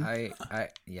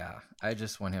 I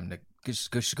just want him to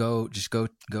just go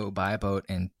buy a boat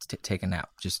and take a nap.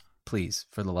 Just please,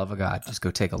 for the love of God, just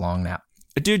go take a long nap.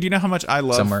 Dude, you know how much I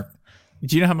love somewhere.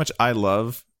 Do you know how much I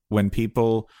love when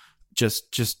people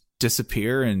just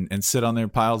disappear and sit on their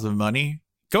piles of money?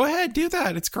 Go ahead, do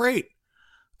that. It's great.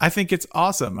 I think it's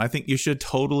awesome. I think you should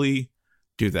totally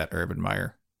do that, Urban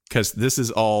Meyer, because this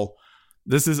is all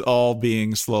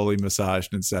being slowly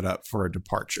massaged and set up for a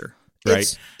departure.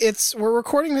 Right. We're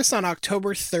recording this on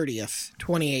October 30th,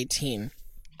 2018.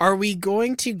 Are we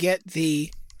going to get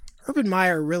the Urban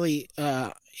Meyer really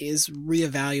is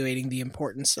reevaluating the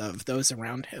importance of those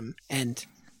around him and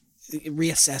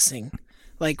reassessing?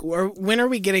 Like, when are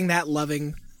we getting that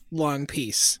loving long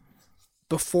peace?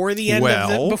 Before the end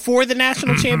before the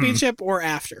national championship or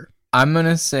after? I'm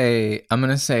gonna say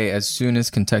as soon as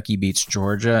Kentucky beats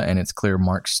Georgia and it's clear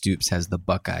Mark Stoops has the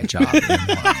Buckeye job.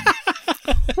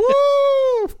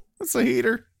 Woo! That's a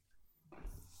heater.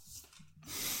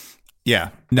 Yeah.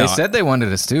 No, they said they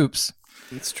wanted a Stoops.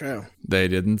 It's true. They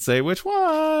didn't say which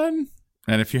one.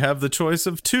 And if you have the choice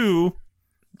of 2,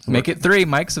 make it 3.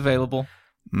 Mike's available.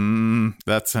 I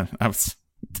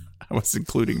was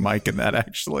including Mike in that,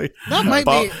 actually. That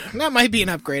might be an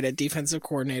upgrade at defensive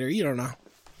coordinator. You don't know.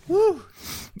 Woo.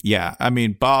 Yeah,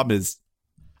 Bob's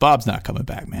not coming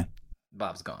back, man.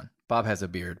 Bob's gone. Bob has a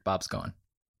beard. Bob's gone.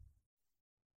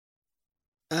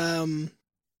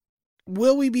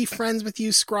 Will we be friends with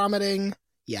you, Scromiting?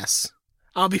 Yes.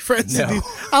 I'll be friends with you.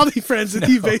 I'll be friends with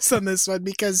you based on this one,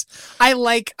 because I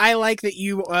like that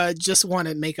you just want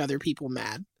to make other people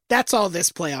mad. That's all this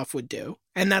playoff would do,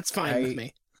 and that's fine with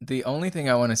me. The only thing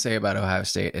I want to say about Ohio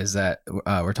State is that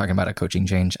we're talking about a coaching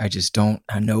change. I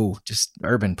know, just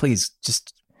Urban, please,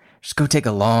 just go take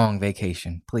a long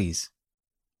vacation, please.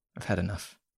 I've had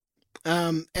enough.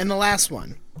 And the last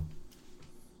one.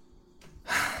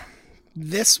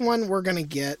 This one we're going to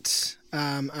get,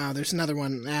 there's another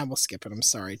one. We'll skip it. I'm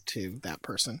sorry to that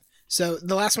person. So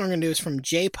the last one we're going to do is from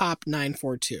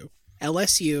JPop942.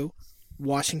 LSU,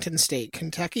 Washington State,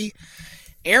 Kentucky,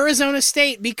 Arizona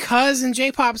State, because in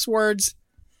J-Pop's words,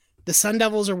 the Sun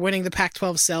Devils are winning the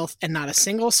Pac-12 South, and not a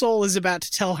single soul is about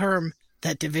to tell Herm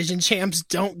that division champs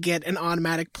don't get an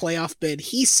automatic playoff bid.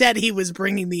 He said he was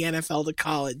bringing the NFL to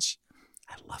college.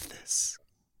 I love this.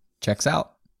 Checks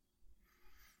out.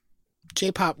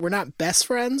 J-Pop, we're not best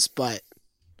friends, but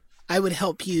I would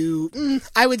help you.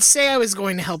 I would say I was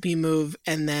going to help you move,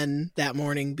 and then that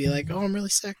morning be like, oh, I'm really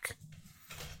sick.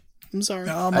 I'm sorry.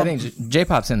 I think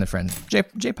J-Pop's in the friends.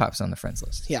 J-Pop's on the friends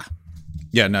list. Yeah.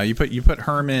 Yeah. No, you put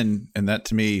Herm in, and that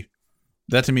to me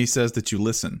says that you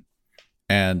listen,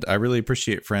 and I really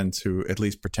appreciate friends who at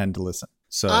least pretend to listen.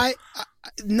 So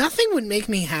nothing would make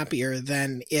me happier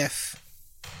than if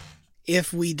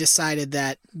we decided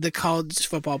that the college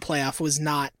football playoff was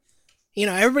not,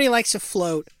 everybody likes to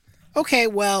float. Okay,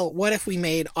 well, what if we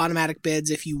made automatic bids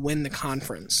if you win the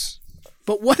conference?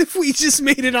 But what if we just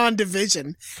made it on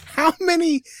division? How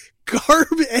many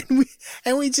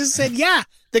and we just said, yeah,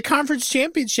 the conference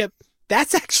championship,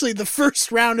 that's actually the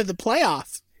first round of the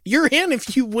playoff. You're in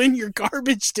if you win your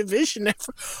garbage division.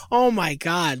 Oh my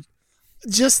God.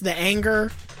 Just the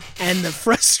anger and the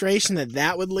frustration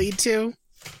that would lead to.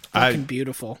 Fucking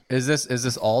beautiful. Is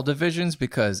this all divisions?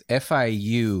 Because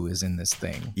FIU is in this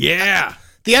thing. Yeah.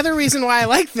 The other reason why I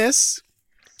like this,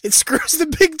 it screws the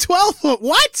Big 12.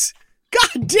 What?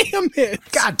 God damn it!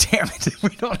 God damn it! We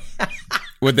don't.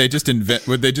 Would they just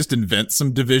invent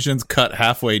some divisions cut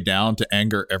halfway down to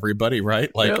anger everybody? Right?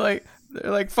 They're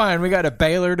like, fine. We got a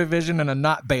Baylor division and a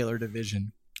not Baylor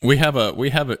division. We have a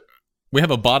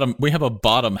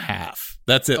bottom half.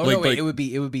 That's it. Oh, no, wait, it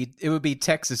would be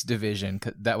Texas division.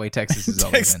 That way, Texas is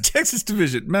always in. Texas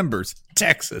division members.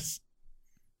 Texas.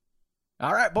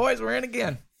 All right, boys, we're in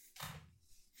again.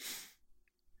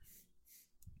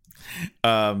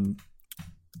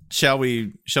 Shall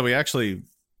we actually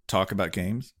talk about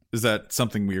games? Is that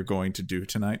something we are going to do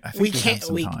tonight? I think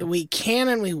we can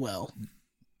and we will.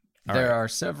 There are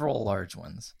several large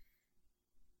ones.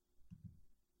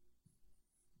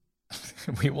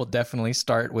 We will definitely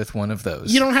start with one of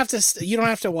those. You don't have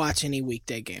to watch any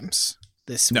weekday games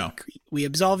this week. We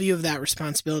absolve you of that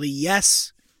responsibility.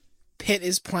 Yes, Pitt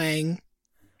is playing.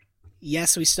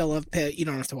 Yes, we still love Pitt. You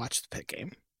don't have to watch the Pitt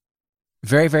game.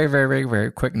 Very, very, very, very,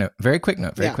 very quick note. Very quick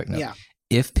note. Yeah.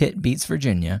 If Pitt beats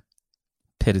Virginia,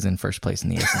 Pitt is in first place in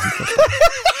the SEC football.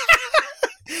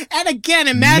 And again,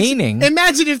 imagine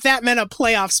if that meant a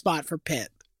playoff spot for Pitt.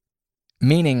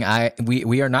 Meaning,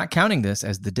 we are not counting this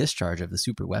as the discharge of the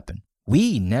superweapon.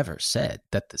 We never said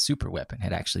that the superweapon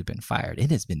had actually been fired.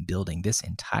 It has been building this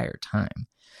entire time.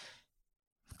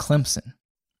 Clemson,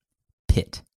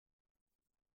 Pitt.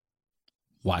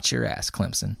 Watch your ass,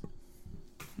 Clemson.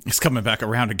 It's coming back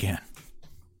around again.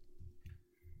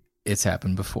 It's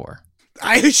happened before.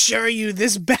 I assure you,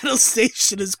 this battle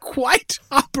station is quite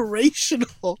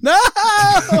operational. No!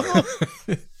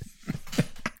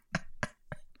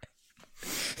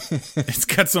 It's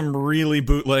got some really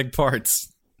bootleg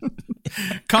parts.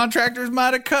 Contractors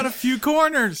might have cut a few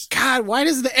corners. God, why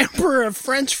does the Emperor have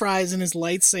French fries in his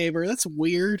lightsaber? That's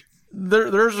weird.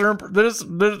 This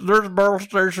battle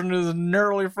station is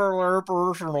nearly fairly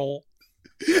operational.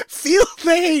 Feel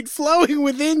the hate flowing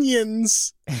with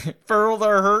Indians. Feel the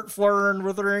hurt flowing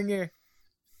within you.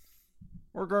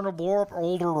 We're gonna blow up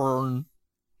Alderaan.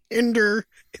 Ender,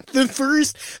 the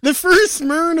first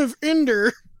Mern of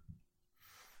Ender.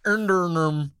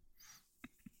 Endernum.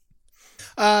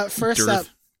 First up.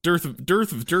 Dearth of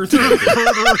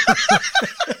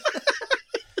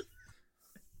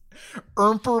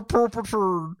Emperor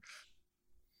Palpatine.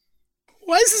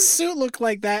 Why does his suit look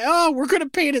like that? Oh, we're going to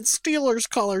paint it Steelers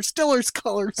colors. Steelers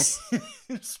colors.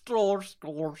 Steelers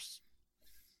colors.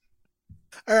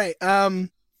 All right.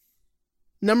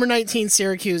 Number 19,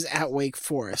 Syracuse at Wake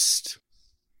Forest.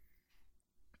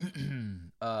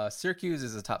 Syracuse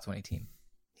is a top 20 team.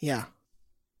 Yeah.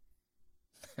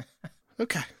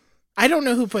 Okay. I don't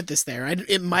know who put this there.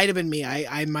 It might have been me.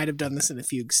 I might have done this in a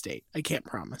fugue state. I can't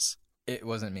promise. It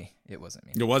wasn't me. It wasn't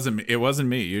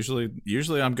me.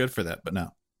 Usually I'm good for that, but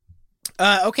no.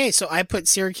 Okay, so I put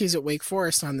Syracuse at Wake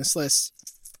Forest on this list.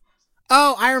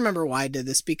 Oh, I remember why I did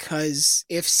this, because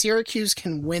if Syracuse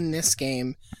can win this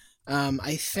game,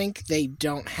 I think they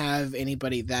don't have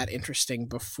anybody that interesting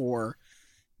before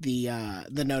the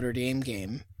Notre Dame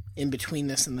game. In between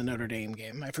this and the Notre Dame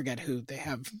game, I forget who they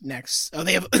have next. Oh,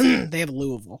 they have they have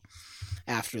Louisville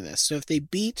after this. So if they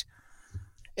beat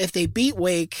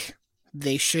Wake,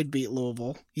 they should beat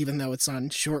Louisville, even though it's on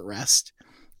short rest.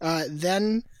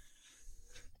 Then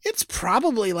it's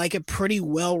probably like a pretty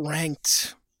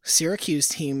well-ranked Syracuse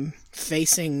team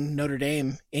facing Notre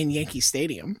Dame in Yankee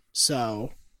Stadium.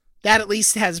 So that at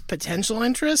least has potential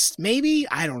interest. Maybe,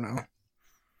 I don't know.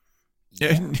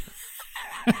 Yeah.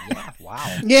 Yeah,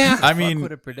 wow. Yeah. I mean,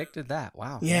 would have predicted that.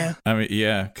 Wow. Yeah. I mean,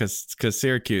 yeah, because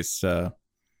Syracuse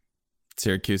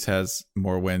has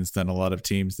more wins than a lot of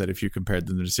teams that if you compared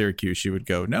them to Syracuse, you would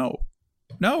go, no,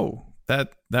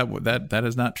 that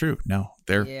is not true. No,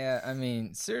 they're. Yeah, I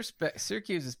mean,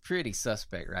 Syracuse is pretty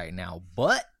suspect right now,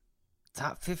 but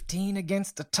top 15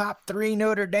 against the top 3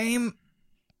 Notre Dame.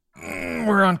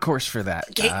 We're on course for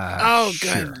that. Good.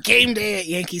 Sure. Game day at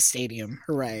Yankee Stadium.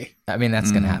 Hooray. I mean,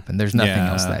 that's going to happen. There's nothing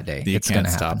else that day. You it's can't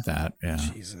gonna stop happen. that. Yeah.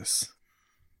 Jesus.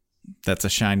 That's a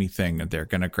shiny thing that they're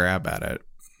going to grab at it.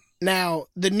 Now,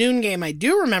 the noon game I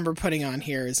do remember putting on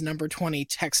here is number 20,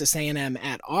 Texas A&M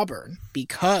at Auburn,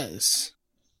 because,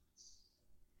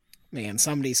 man,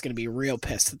 somebody's going to be real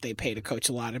pissed that they paid a coach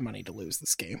a lot of money to lose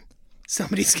this game.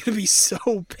 Somebody's going to be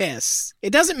so pissed.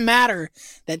 It doesn't matter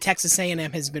that Texas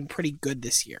A&M has been pretty good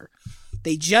this year.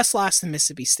 They just lost to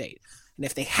Mississippi State. And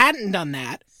if they hadn't done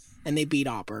that and they beat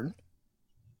Auburn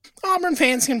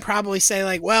fans can probably say,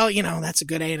 like, well, that's a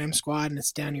good A&M squad and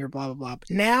it's down here, blah, blah, blah. But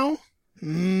now,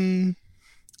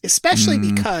 especially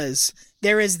because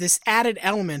there is this added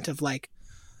element of, like,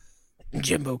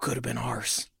 Jimbo could have been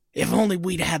ours. If only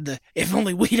we'd had the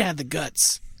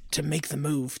guts to make the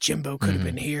move, Jimbo could have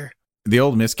been here. the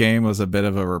Ole Miss game was a bit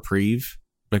of a reprieve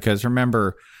because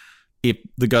remember, if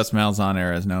the Gus Malzahn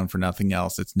era is known for nothing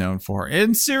else, it's known for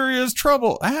in serious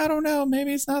trouble. I don't know.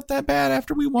 Maybe it's not that bad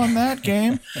after we won that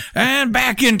game and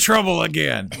back in trouble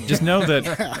again. Just know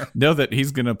that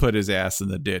he's going to put his ass in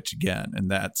the ditch again. And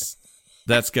that's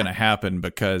going to happen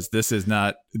because this is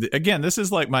not, again, this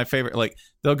is like my favorite. Like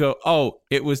they'll go, oh,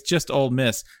 it was just Ole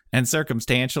Miss. And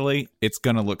circumstantially, it's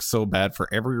going to look so bad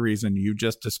for every reason you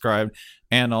just described.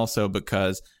 And also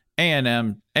because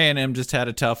A&M just had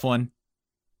a tough one.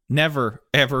 Never,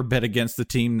 ever bet against the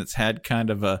team that's had kind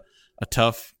of a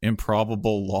tough,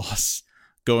 improbable loss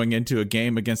going into a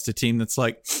game against a team that's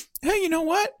like, hey, you know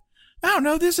what? I don't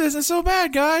know. This isn't so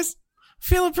bad, guys.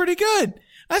 Feeling pretty good.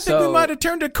 I think we might have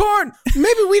turned a corner.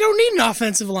 Maybe we don't need an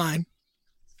offensive line.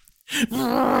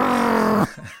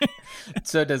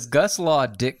 So does Gus Law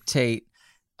dictate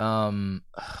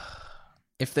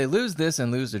if they lose this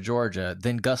and lose to Georgia,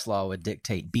 then Gus Law would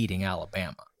dictate beating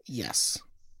Alabama? Yes.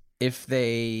 If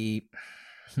they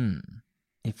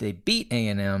beat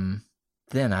A&M,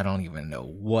 then I don't even know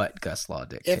what Gus Law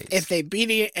dictates. If they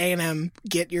beat A&M,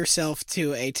 get yourself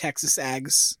to a Texas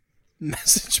Ags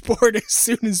message board as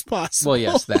soon as possible. Well,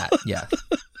 yes, that, yeah.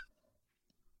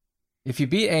 If you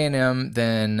beat A&M,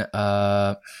 then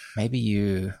maybe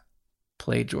you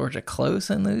play Georgia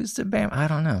close and lose to Bama. I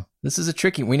don't know. This is a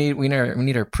tricky. We need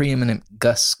our preeminent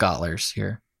Gus scholars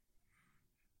here.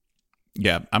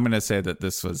 Yeah, I'm going to say that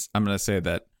there's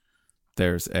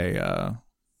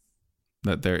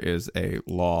there is a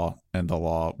law, and the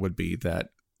law would be that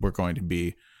we're going to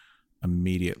be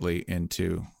immediately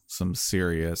into some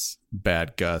serious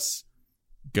bad Gus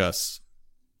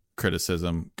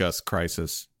criticism, Gus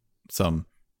crisis, some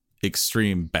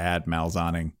extreme bad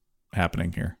Malzahning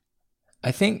happening here.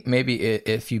 I think maybe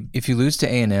if you lose to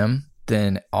A&M,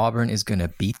 then Auburn is going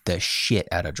to beat the shit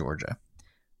out of Georgia,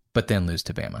 but then lose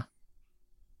to Bama.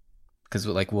 Because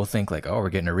we'll think oh, we're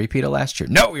getting a repeat of last year.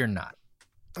 No, you're not.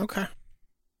 Okay.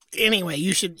 Anyway,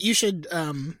 you should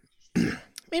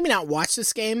maybe not watch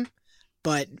this game,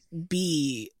 but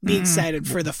be excited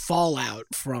for the fallout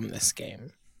from this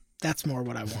game. That's more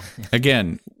what I want.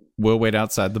 Again, we'll wait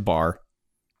outside the bar,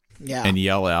 and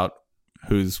yell out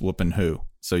who's whooping who,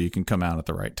 so you can come out at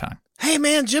the right time. Hey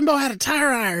man, Jimbo had a tire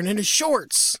iron in his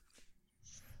shorts.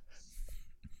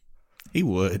 He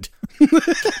would.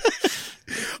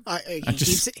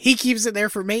 He keeps it there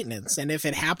for maintenance, and if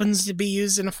it happens to be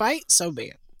used in a fight, so be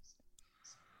it.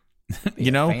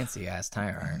 Fancy ass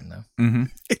tire iron though. Mm-hmm.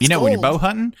 When you're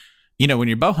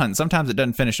bow hunting, sometimes it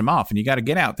doesn't finish them off, and you got to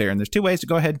get out there. And there's two ways to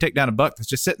go ahead and take down a buck that's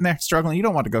just sitting there struggling. You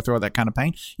don't want to go through all that kind of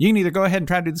pain. You can either go ahead and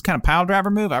try to do this kind of pile driver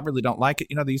move. I really don't like it.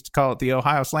 They used to call it the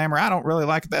Ohio Slammer. I don't really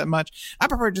like it that much. I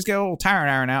prefer to just get a little tire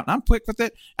iron out, and I'm quick with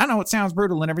it. I know it sounds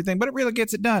brutal and everything, but it really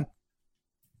gets it done.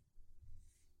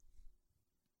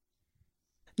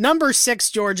 Number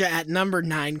 6, Georgia at number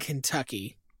 9,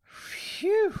 Kentucky.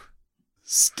 Phew.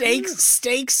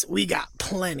 Stakes, we got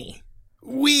plenty.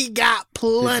 Did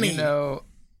you know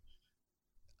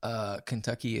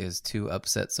Kentucky is 2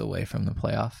 upsets away from the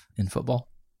playoff in football?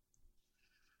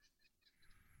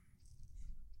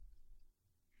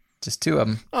 Just 2 of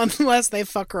them. Unless they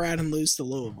fuck around and lose to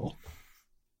Louisville.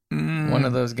 One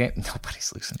of those games,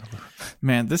 nobody's losing to Louisville.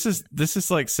 Man, this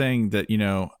is like saying that,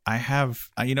 I have,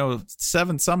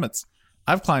 7 summits.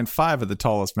 I've climbed 5 of the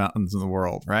tallest mountains in the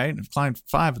world, right? I've climbed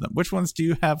 5 of them. Which ones do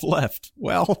you have left?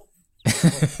 Well,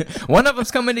 one of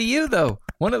them's coming to you, though.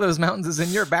 One of those mountains is in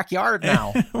your backyard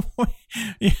now.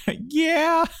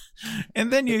 Yeah.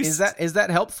 And then is that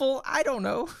helpful? I don't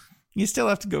know. You still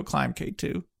have to go climb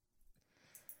K2.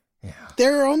 Yeah.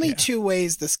 There are only 2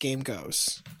 ways this game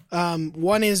goes.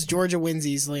 One is Georgia wins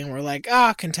easily, and we're like,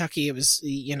 Kentucky, it was,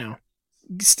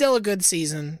 still a good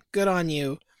season. Good on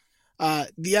you.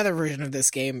 The other version of this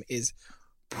game is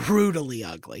brutally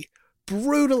ugly.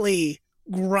 Brutally,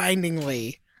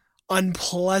 grindingly,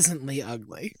 unpleasantly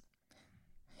ugly.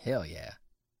 Hell yeah.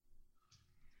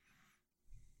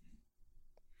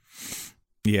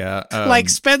 Yeah. Like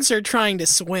Spencer trying to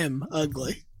swim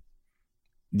ugly.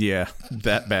 Yeah,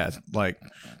 that bad. Like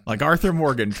Arthur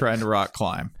Morgan trying to rock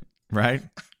climb, right?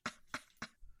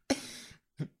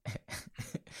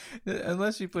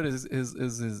 Unless you put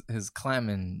his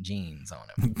climbing jeans on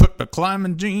him. Put the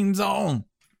climbing jeans on.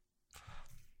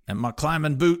 And my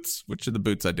climbing boots, which are the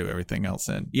boots I do everything else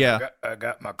in. Yeah. I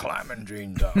got my climbing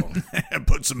jeans on. And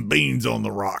put some beans on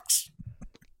the rocks.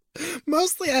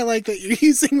 Mostly I like that you're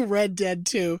using Red Dead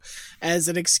 2 as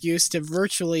an excuse to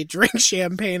virtually drink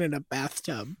champagne in a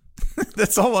bathtub.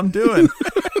 That's all I'm doing.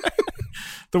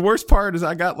 The worst part is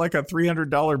I got like a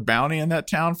 $300 bounty in that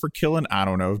town for killing, I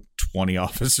don't know, 20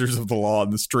 officers of the law in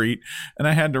the street, and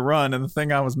I had to run. And the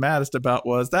thing I was maddest about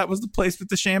was that was the place with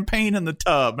the champagne in the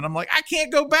tub. And I'm like, I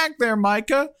can't go back there,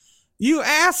 Micah. You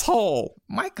asshole.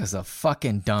 Micah's a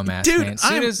fucking dumbass, dude,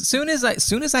 man.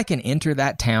 Soon as I can enter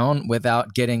that town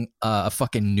without getting a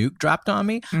fucking nuke dropped on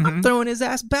me, I'm throwing his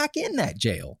ass back in that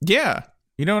jail. Yeah.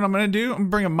 You know what I'm going to do? I'm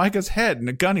bringing Micah's head in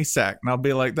a gunny sack, and I'll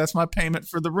be like, that's my payment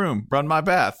for the room. Run my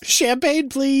bath. Champagne,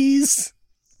 please.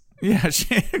 Yeah,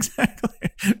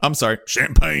 exactly. I'm sorry.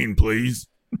 Champagne, please.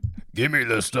 Give me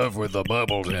the stuff with the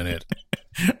bubbles in it.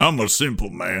 I'm a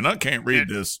simple man. I can't read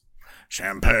this.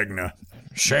 Champagne.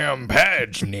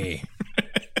 Champagne.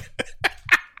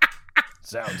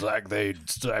 Sounds like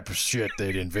type of shit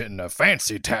they'd invent in a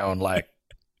fancy town like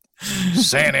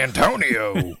San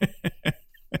Antonio.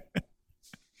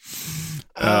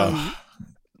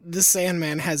 The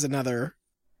Sandman has another.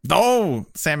 Oh,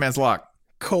 Sandman's lock.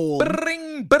 Cold.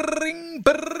 Bring, bring,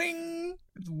 bring.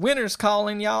 Winner's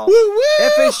calling, y'all. Woo, woo!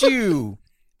 FSU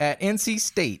at NC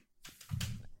State.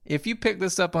 If you picked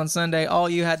this up on Sunday, all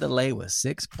you had to lay was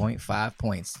 6.5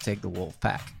 points to take the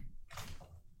Wolfpack.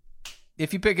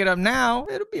 If you pick it up now,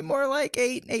 it'll be more like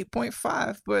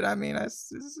 8.5. But I mean,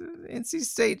 NC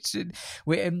State should.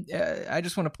 I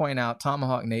just want to point out,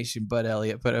 Tomahawk Nation, Bud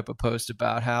Elliott put up a post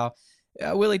about how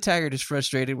Willie Taggart is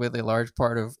frustrated with a large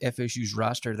part of FSU's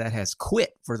roster that has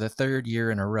quit for the third year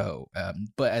in a row.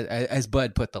 But as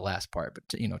Bud put the last part, but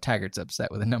Taggart's upset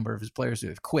with a number of his players who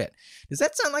have quit. Does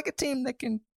that sound like a team that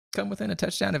can come within a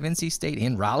touchdown of NC State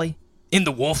in Raleigh? In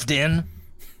the Wolf Den?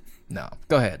 No.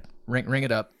 Go ahead. Ring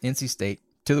it up. NC State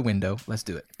to the window. Let's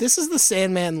do it. This is the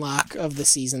Sandman lock of the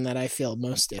season that I feel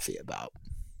most iffy about.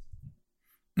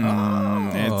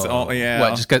 It's all, yeah.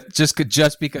 What? Just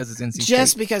because it's NC State.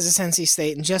 Just because it's NC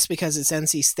State, and just because it's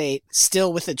NC State,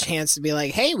 still with a chance to be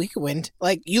like, hey, we could win.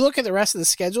 Like, you look at the rest of the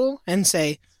schedule and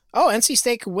say, oh, NC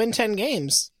State could win 10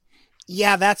 games.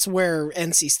 Yeah, that's where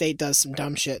NC State does some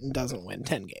dumb shit and doesn't win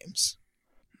 10 games.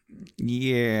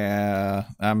 Yeah.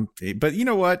 But you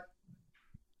know what?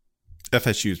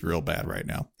 FSU's real bad right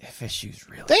now. FSU's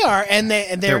real. They are, and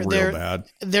they're real bad.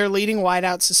 Their leading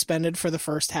wideout suspended for the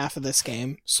first half of this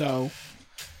game. So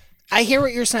I hear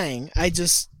what you're saying. I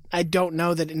don't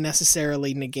know that it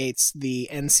necessarily negates the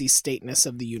NC Stateness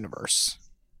of the universe.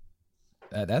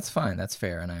 That's fine. That's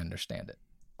fair, and I understand it.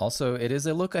 Also, it is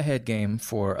a look-ahead game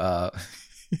for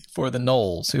for the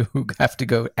Noles, who have to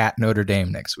go at Notre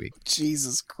Dame next week.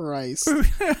 Jesus Christ. So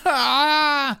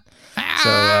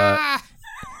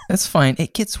that's fine.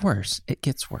 It gets worse. What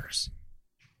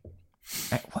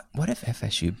if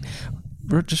FSU...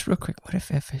 Just real quick, what if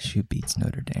FSU beats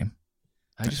Notre Dame?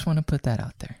 I just want to put that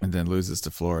out there. And then loses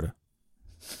to Florida.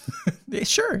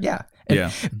 Sure, yeah.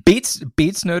 Yeah.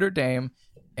 Beats Notre Dame.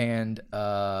 And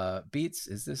beats,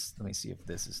 let me see if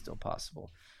this is still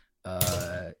possible.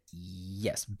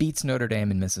 Yes, beats Notre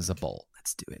Dame and misses a bowl.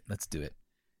 Let's do it.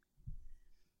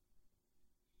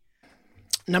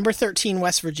 Number 13,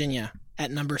 West Virginia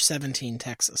at number 17,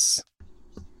 Texas.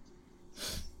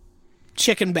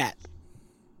 Chicken bet.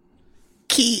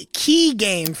 Key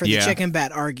game for the chicken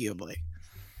bet, arguably.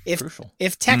 Crucial.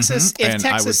 If Texas,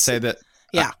 I would say that.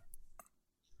 Yeah.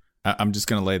 I'm just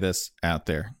going to lay this out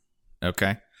there.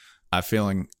 Okay. I'm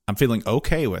feeling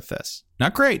okay with this.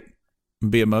 Not great.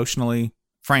 Be emotionally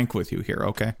frank with you here.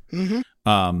 Okay. Mm-hmm.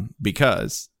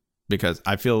 Because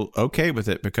I feel okay with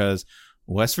it because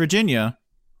West Virginia,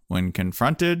 when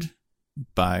confronted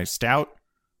by stout,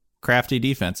 crafty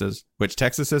defenses, which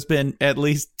Texas has been at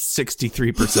least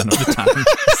 63% of the time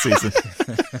this season.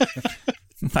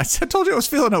 I told you I was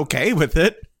feeling okay with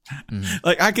it. Mm-hmm.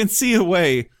 Like, I can see a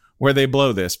way where they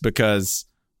blow this because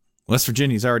West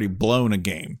Virginia's already blown a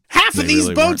game. Half of these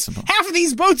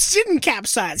boats didn't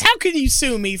capsize. How can you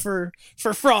sue me for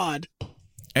fraud?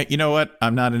 Hey, you know what?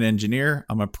 I'm not an engineer.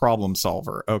 I'm a problem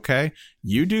solver, okay?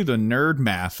 You do the nerd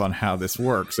math on how this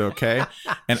works, okay?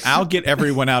 And I'll get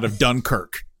everyone out of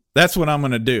Dunkirk. That's what I'm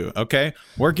going to do, okay?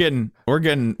 We're going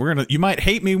to, you might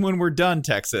hate me when we're done,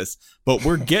 Texas, but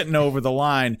we're getting over the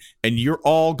line, and you're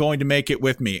all going to make it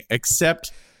with me,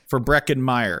 except for Brecken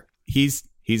Meyer. He's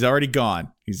already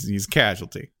gone. He's a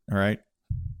casualty, all right?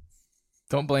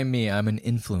 Don't blame me. I'm an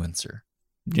influencer.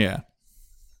 Yeah.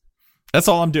 That's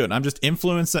all I'm doing. I'm just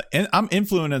influencing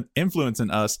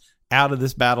us out of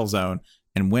this battle zone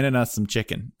and winning us some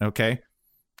chicken, okay?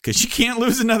 Because you can't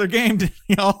lose another game,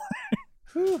 y'all.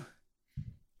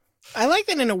 I like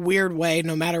that in a weird way,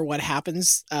 no matter what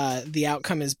happens, the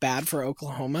outcome is bad for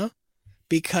Oklahoma,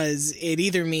 because it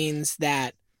either means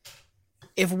that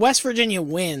if West Virginia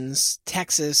wins,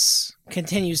 Texas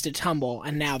continues to tumble,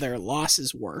 and now their loss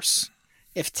is worse.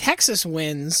 If Texas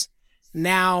wins,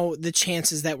 now the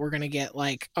chances that we're going to get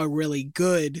like a really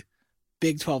good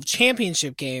Big 12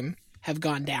 championship game have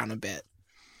gone down a bit.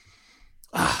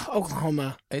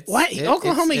 Oklahoma.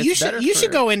 Oklahoma, you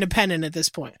should go independent at this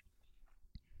point.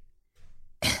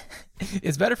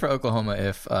 It's better for Oklahoma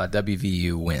if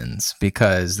WVU wins,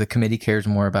 because the committee cares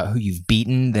more about who you've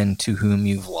beaten than to whom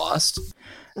you've lost.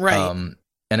 Right.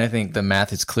 And I think the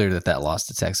math is clear that loss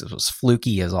to Texas was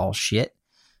fluky as all shit.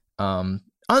 On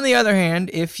the other hand,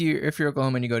 if you're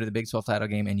Oklahoma and you go to the Big 12 title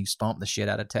game and you stomp the shit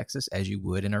out of Texas, as you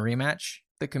would in a rematch,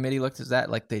 the committee looked at that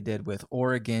like they did with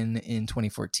Oregon in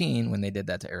 2014 when they did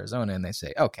that to Arizona, and they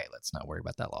say, okay, let's not worry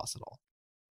about that loss at all.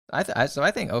 So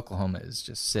I think Oklahoma is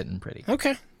just sitting pretty.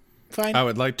 Okay, fine. I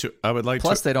would like to.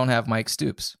 Plus, they don't have Mike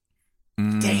Stoops.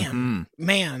 Damn,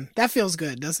 man, that feels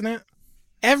good, doesn't it?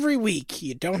 Every week,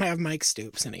 you don't have Mike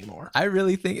Stoops anymore. I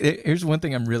really think here's one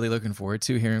thing I'm really looking forward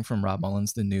to hearing from Rob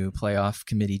Mullins, the new playoff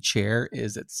committee chair,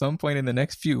 is at some point in the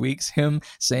next few weeks, him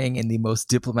saying in the most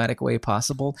diplomatic way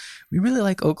possible, we really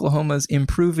like Oklahoma's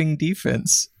improving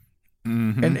defense.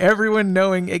 Mm-hmm. And everyone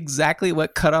knowing exactly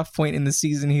what cutoff point in the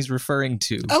season he's referring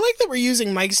to. I like that we're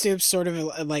using Mike Stoops sort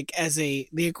of like as the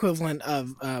equivalent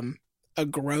of a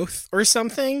growth or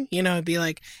something, it'd be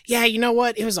like, yeah, you know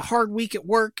what? It was a hard week at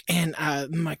work and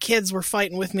my kids were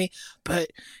fighting with me.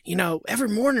 But, every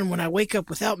morning when I wake up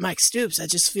without Mike Stoops, I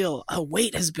just feel a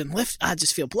weight has been lifted. I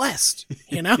just feel blessed,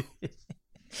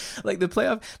 Like the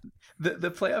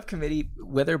playoff committee,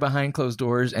 whether behind closed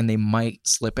doors and they might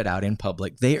slip it out in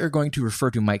public, they are going to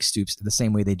refer to Mike Stoops the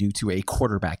same way they do to a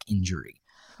quarterback injury.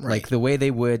 Right. Like the way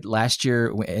they would last year,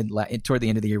 toward the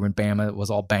end of the year when Bama was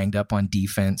all banged up on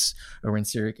defense, or when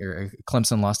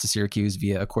Clemson lost to Syracuse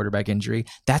via a quarterback injury.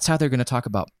 That's how they're going to talk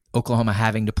about Oklahoma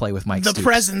having to play with Mike Stoops. The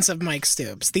presence of Mike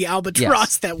Stoops, the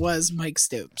albatross that was Mike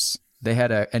Stoops. They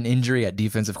had an injury at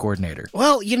defensive coordinator.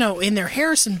 Well, in their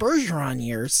Harrison Bergeron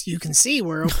years, you can see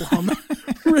where Oklahoma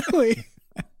really.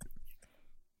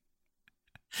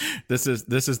 This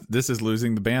is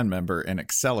losing the band member and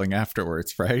excelling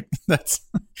afterwards, right? This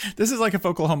is like if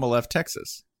Oklahoma left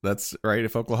Texas. That's right.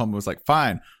 If Oklahoma was like,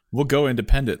 fine, we'll go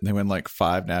independent, and they win like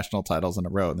 5 national titles in a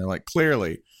row, and they're like,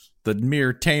 clearly, the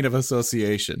mere taint of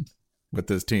association with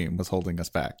this team was holding us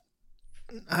back.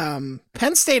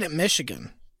 Penn State at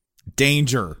Michigan.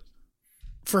 Danger.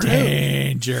 For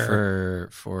danger.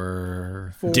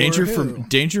 For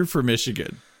danger for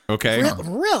Michigan. Okay.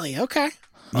 Really? Okay.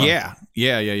 Yeah.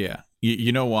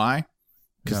 You know why?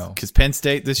 Because No. Penn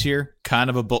State this year,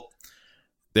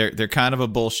 they're kind of a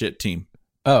bullshit team.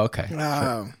 Oh, okay.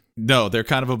 No, they're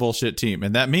kind of a bullshit team,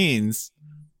 and that means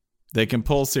they can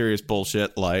pull serious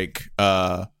bullshit like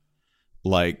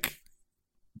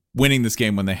winning this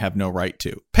game when they have no right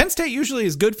to. Penn State usually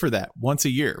is good for that once a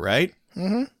year, right?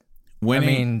 Mm-hmm. Winning.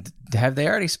 I mean, have they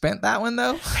already spent that one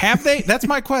though? Have they? That's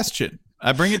my question.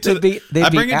 I bring it to they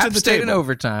beat App the State table in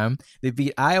overtime. They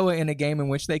beat Iowa in a game in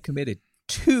which they committed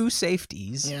 2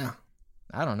 safeties. Yeah.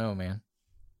 I don't know, man.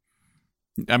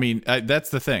 I mean, that's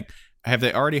the thing. Have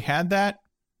they already had that?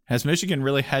 Has Michigan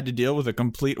really had to deal with a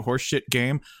complete horseshit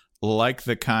game like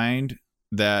the kind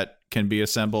that can be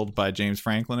assembled by James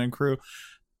Franklin and crew?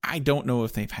 I don't know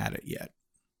if they've had it yet.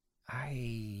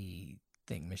 I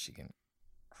think Michigan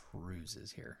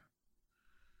cruises here.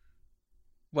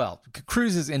 Well,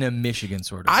 cruises in a Michigan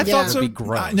sort of. I thought so.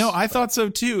 Gross, I thought so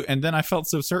too. And then I felt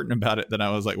so certain about it that I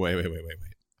was like, wait.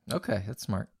 Okay, that's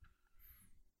smart.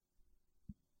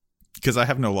 Because I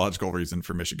have no logical reason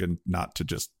for Michigan not to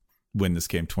just win this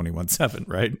game 21-7,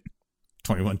 right?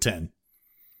 21-10.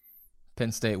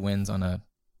 Penn State wins on the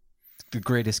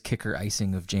greatest kicker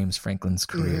icing of James Franklin's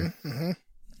career. Mm-hmm.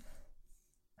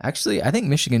 Actually, I think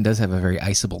Michigan does have a very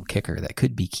iceable kicker that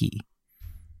could be key.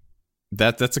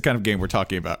 That's the kind of game we're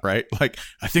talking about, right? Like,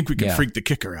 I think we can freak the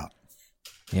kicker out.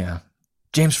 Yeah.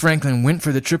 James Franklin went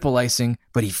for the triple icing,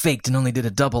 but he faked and only did a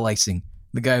double icing.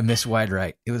 The guy missed wide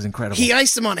right. It was incredible. He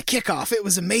iced him on a kickoff. It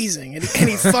was amazing. And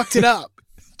he fucked it up.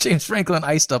 James Franklin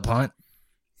iced up Hunt.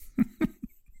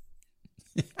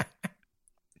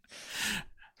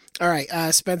 All right.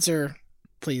 Spencer,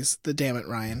 please. The damn it,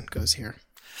 Ryan goes here.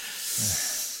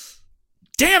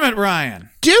 Damn it, Ryan.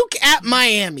 Duke at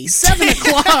Miami, 7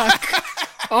 o'clock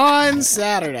on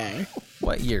Saturday.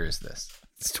 What year is this?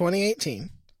 It's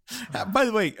 2018. By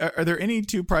the way, are there any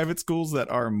 2 private schools that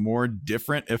are more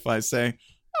different if I say,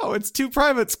 oh, it's 2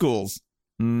 private schools?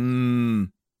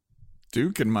 Duke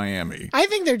and Miami. I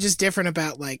think they're just different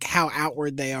about like how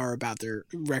outward they are about their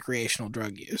recreational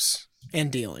drug use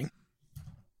and dealing.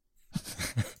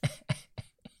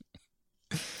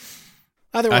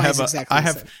 Otherwise,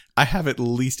 I have at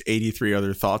least 83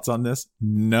 other thoughts on this,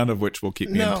 none of which will keep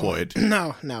me employed.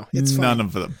 No, it's fine. None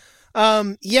of them.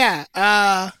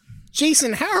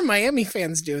 Jason, how are Miami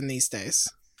fans doing these days?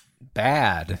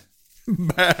 Bad.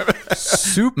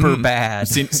 Super bad.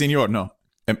 Senor, no.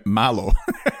 Malo.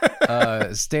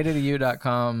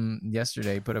 StateOfTheU.com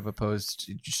yesterday put up a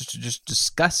post just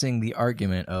discussing the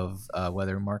argument of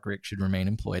whether Mark Richt should remain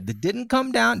employed. That didn't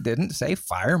come down, didn't say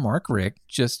fire Mark Richt.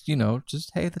 Just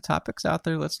hey, the topic's out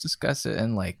there. Let's discuss it.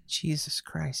 And like, Jesus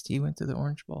Christ, he went to the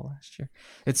Orange Bowl last year.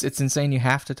 It's insane. You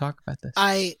have to talk about this.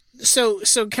 So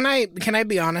can I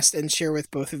be honest and share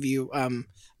with both of you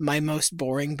my most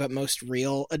boring but most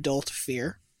real adult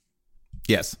fear?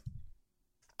 Yes.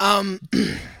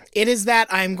 It is that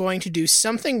I'm going to do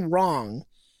something wrong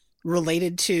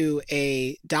related to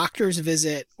a doctor's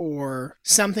visit or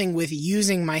something with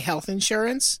using my health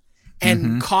insurance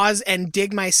and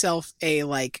dig myself a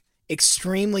like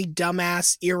extremely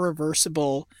dumbass,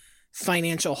 irreversible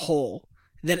financial hole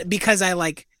because I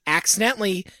like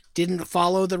accidentally didn't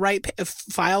file the right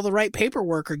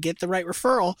paperwork or get the right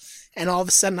referral, and all of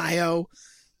a sudden I owe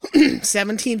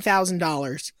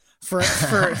 $17,000 for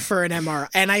an MRI.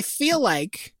 And I feel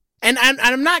like, and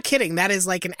I'm not kidding, that is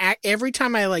like every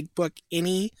time I like book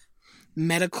any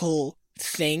medical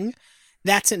thing,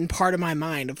 that's in part of my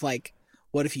mind of like,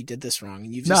 what if you did this wrong?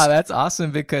 And No, that's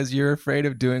awesome because you're afraid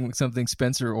of doing something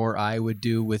Spencer or I would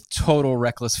do with total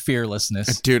reckless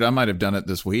fearlessness. Dude, I might have done it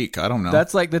this week. I don't know.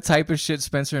 That's like the type of shit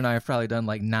Spencer and I have probably done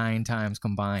like 9 times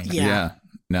combined. Yeah.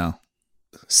 No.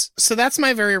 So that's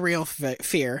my very real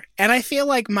fear. And I feel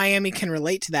like Miami can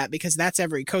relate to that because that's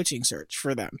every coaching search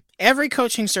for them. Every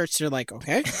coaching search, they're like,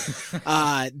 okay,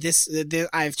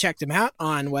 I've checked him out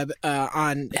on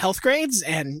on Health Grades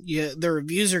and the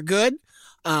reviews are good.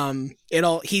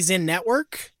 He's in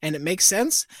network and it makes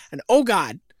sense. And oh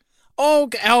God,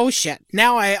 oh shit.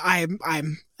 Now I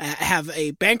have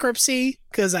a bankruptcy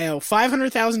because I owe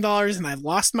 $500,000 and I've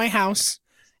lost my house.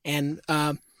 And,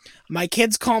 my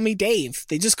kids call me Dave.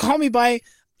 They just call me by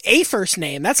a first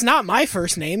name. That's not my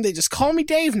first name. They just call me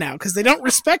Dave now because they don't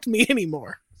respect me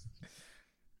anymore.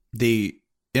 The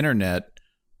internet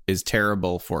is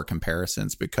terrible for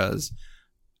comparisons because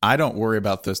I don't worry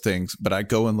about those things, but I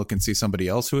go and look and see somebody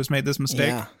else who has made this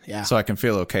mistake. Yeah. So I can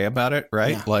feel okay about it,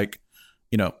 right? Yeah. Like,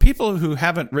 people who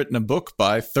haven't written a book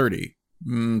by 30,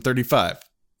 35,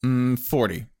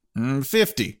 40,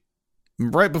 50.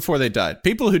 Right before they died.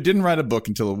 People who didn't write a book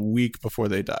until a week before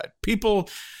they died. People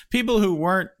who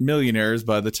weren't millionaires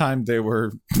by the time they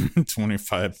were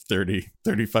 25, 30,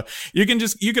 35.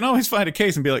 You can always find a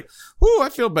case and be like, "Ooh, I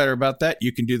feel better about that."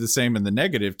 You can do the same in the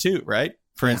negative too, right?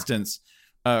 For instance,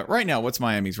 right now, what's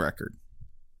Miami's record?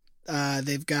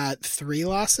 They've got 3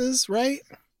 losses, right?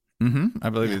 I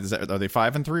believe are they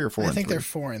 5-3 or 4-3? I think they're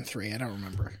 4-3. I don't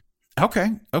remember. Okay.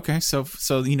 So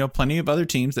plenty of other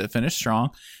teams that finished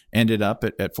strong ended up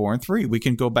at 4-3. We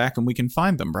can go back and we can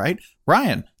find them, right?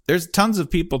 Ryan, there's tons of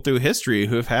people through history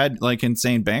who have had like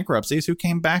insane bankruptcies who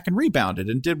came back and rebounded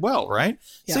and did well, right?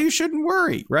 Yeah. So you shouldn't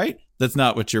worry, right? That's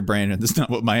not what you're Brandon. That's not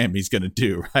what Miami's going to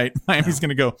do, right? Miami's going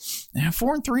to go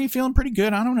 4-3, feeling pretty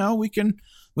good. I don't know.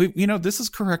 This is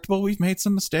correctable. We've made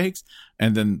some mistakes,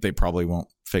 and then they probably won't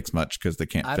fix much because they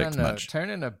can't fix much.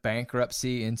 Turning a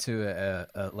bankruptcy into a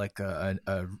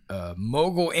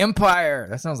mogul empire.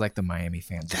 That sounds like the Miami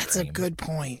fans. That's a good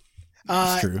point.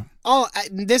 That's true.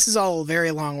 This is all a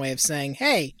very long way of saying,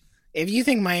 hey, if you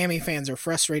think Miami fans are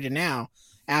frustrated now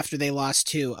after they lost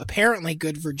to apparently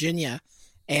good Virginia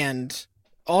and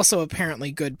also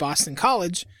apparently good Boston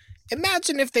College,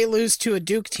 imagine if they lose to a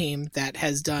Duke team that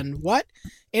has done what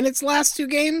in its last 2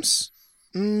 games?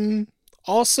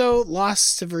 Also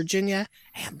lost to Virginia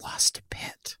and lost to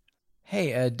Pitt.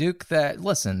 Hey, Duke, that's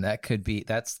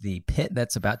the Pitt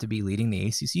that's about to be leading the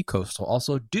ACC Coastal.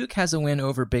 Also, Duke has a win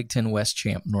over Big Ten West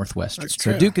champ Northwestern.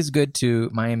 So Duke is good too.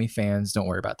 Miami fans, don't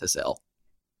worry about this L.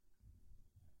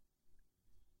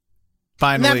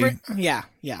 Finally. Yeah.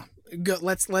 Go,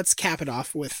 let's cap it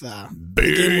off with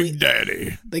Big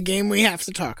Daddy. The game we have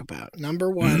to talk about.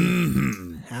 Number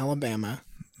 1, Alabama.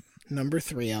 Number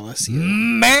 3, LSU.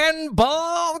 Man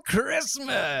Ball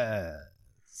Christmas.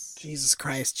 Jesus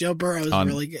Christ, Joe Burrow's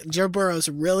really good. Joe Burrow's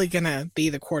really gonna be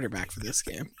the quarterback for this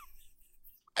game.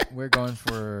 We're going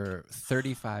for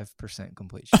 35%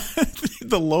 completion.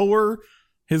 The lower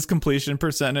his completion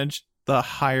percentage, the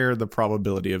higher the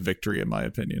probability of victory, in my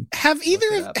opinion. Have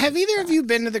either of you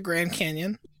been to the Grand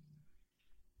Canyon?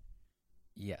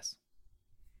 Yes.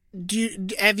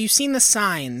 Have you seen the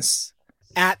signs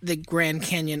at the Grand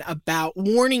Canyon about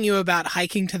warning you about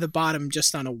hiking to the bottom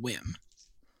just on a whim?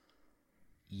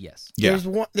 Yes. Yeah.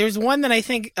 There's one that I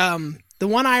think the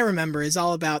one I remember is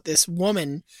all about this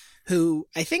woman who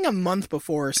I think a month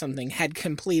before or something had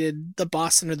completed the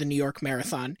Boston or the New York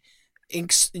Marathon,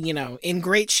 in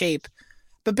great shape,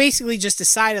 but basically just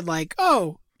decided like,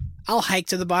 oh, I'll hike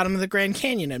to the bottom of the Grand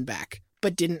Canyon and back,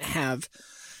 but didn't have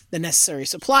the necessary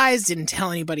supplies, didn't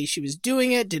tell anybody she was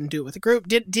doing it, didn't do it with a group,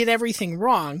 did everything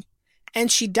wrong,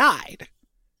 and she died.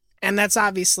 And that's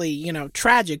obviously,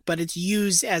 tragic, but it's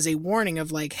used as a warning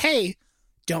of like, hey,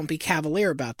 don't be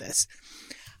cavalier about this.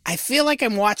 I feel like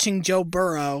I'm watching Joe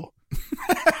Burrow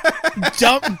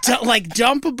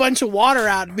dump a bunch of water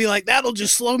out and be like, that'll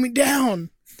just slow me down.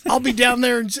 I'll be down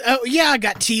there and, I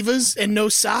got Tevas and no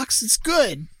socks. It's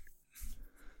good.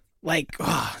 Like,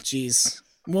 oh, jeez.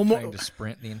 Trying to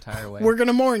sprint the entire way. We're going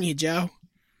to mourn you, Joe,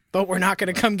 but we're not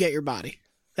going to come get your body.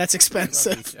 That's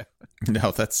expensive.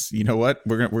 No, that's, you know what?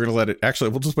 We're gonna let it.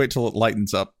 Actually, we'll just wait till it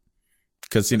lightens up,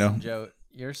 because Joe,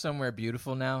 you're somewhere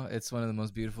beautiful now. It's one of the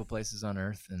most beautiful places on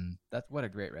earth, and what a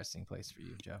great resting place for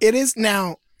you, Joe. It is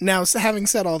now. Now, having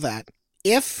said all that,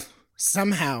 if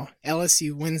somehow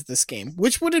LSU wins this game,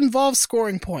 which would involve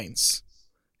scoring points,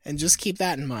 and just keep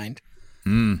that in mind.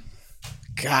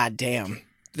 God damn,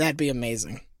 that'd be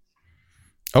amazing.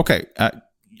 Okay,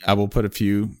 I will put a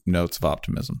few notes of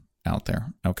optimism out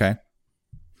there. Okay.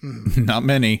 Not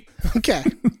many. Okay.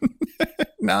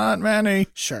 Not many.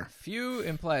 Sure. Few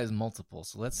implies multiple,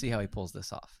 so let's see how he pulls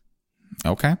this off.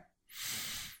 Okay.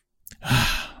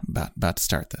 About to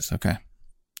start this. Okay.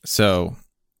 So,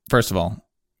 first of all,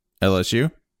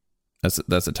 LSU, that's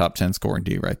a top 10 scoring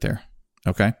D right there.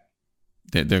 Okay.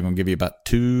 They're going to give you about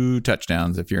 2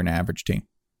 touchdowns if you're an average team.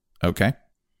 Okay.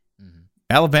 Mm-hmm.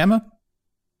 Alabama,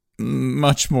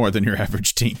 much more than your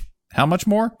average team. How much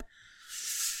more?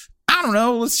 I don't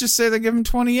know. Let's just say they give him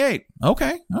 28.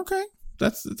 Okay.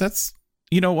 That's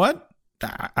you know what?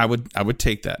 I would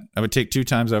take that. I would take 2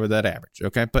 times over that average.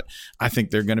 Okay. But I think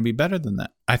they're going to be better than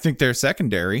that. I think their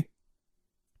secondary,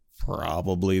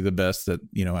 probably the best that,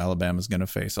 Alabama's going to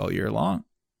face all year long.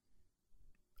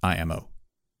 IMO.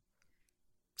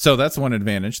 So that's one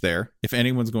advantage there. If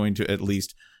anyone's going to at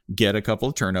least get a couple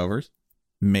of turnovers,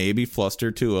 maybe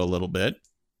fluster Tua a little bit,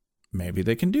 maybe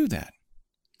they can do that.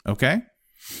 Okay.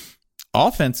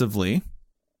 Offensively,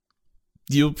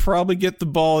 you'll probably get the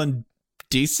ball in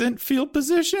decent field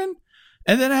position.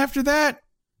 And then after that,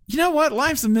 you know what?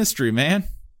 Life's a mystery, man.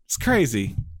 It's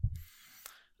crazy.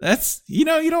 That's, you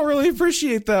don't really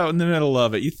appreciate that in the middle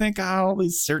of it. You think, all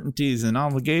these certainties and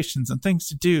obligations and things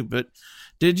to do. But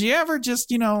did you ever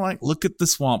just, look at the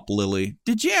swamp lily?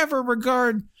 Did you ever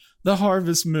regard the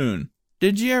harvest moon?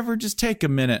 Did you ever just take a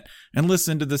minute and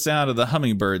listen to the sound of the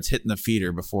hummingbirds hitting the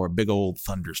feeder before a big old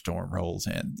thunderstorm rolls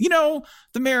in?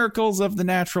 The miracles of the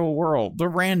natural world, the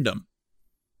random.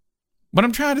 What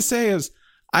I'm trying to say is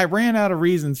I ran out of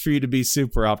reasons for you to be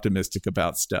super optimistic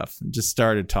about stuff and just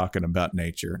started talking about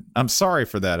nature. I'm sorry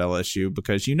for that, LSU,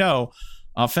 because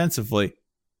offensively,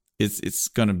 it's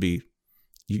going to be,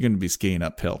 you're going to be skiing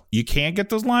uphill. You can't get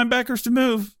those linebackers to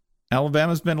move.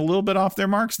 Alabama's been a little bit off their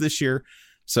marks this year.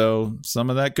 So some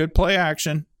of that good play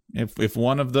action, if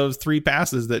one of those 3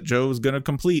 passes that Joe's going to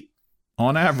complete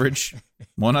on average,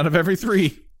 1 out of every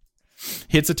 3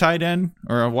 hits a tight end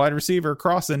or a wide receiver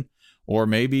crossing, or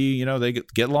maybe, they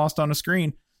get lost on a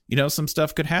screen, some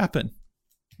stuff could happen.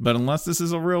 But unless this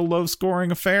is a real low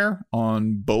scoring affair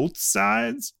on both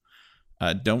sides,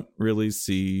 I don't really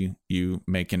see you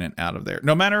making it out of there.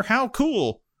 No matter how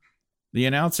cool the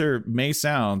announcer may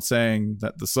sound, saying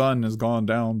that the sun has gone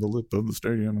down the lip of the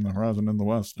stadium and the horizon in the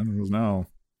west, and it is now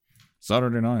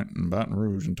Saturday night in Baton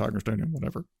Rouge and Tiger Stadium,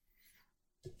 whatever.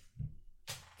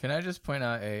 Can I just point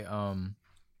out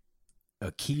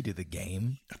a key to the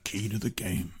game? A key to the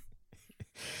game.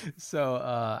 So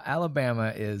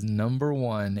Alabama is number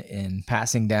 1 in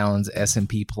passing downs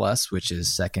S&P plus, which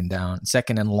is second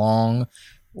and long,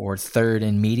 or third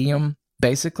and medium,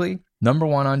 basically. Number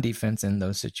 1 on defense in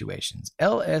those situations.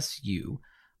 LSU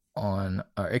I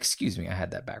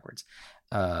had that backwards.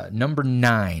 Number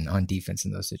 9 on defense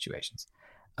in those situations.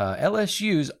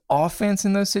 LSU's offense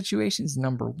in those situations,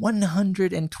 number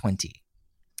 120.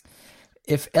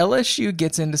 If LSU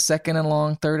gets into second and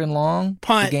long, third and long,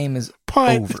 punt. The game is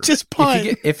punt. over. Just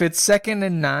punt. If it's second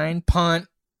and 9, punt.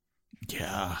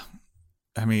 Yeah.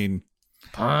 I mean,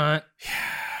 punt.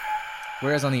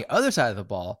 Whereas on the other side of the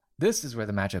ball, this is where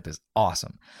the matchup is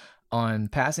awesome. On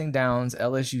passing downs,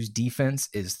 LSU's defense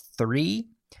is 3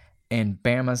 and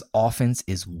Bama's offense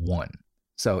is 1.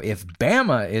 So if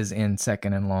Bama is in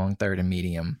second and long, third and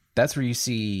medium, that's where you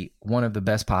see one of the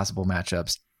best possible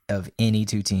matchups of any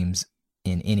 2 teams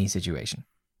in any situation.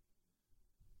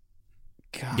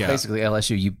 God. Yeah. Basically,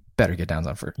 LSU, you better get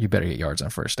yards on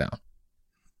first down.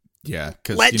 Yeah,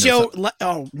 because Let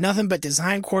Joe. Nothing but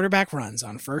design quarterback runs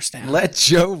on first down. Let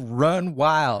Joe run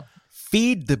wild.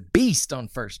 Feed the beast on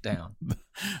first down.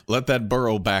 let that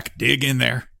Burrow back dig in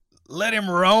there. Let him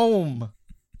roam.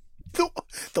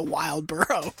 The wild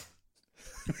Burrow.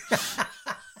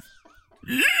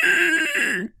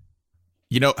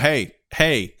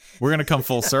 Hey, we're going to come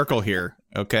full circle here,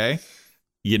 okay?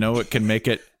 You know what can make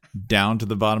it down to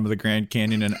the bottom of the Grand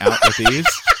Canyon and out with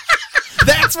ease?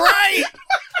 That's right!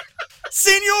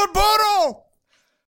 Senor Burrow!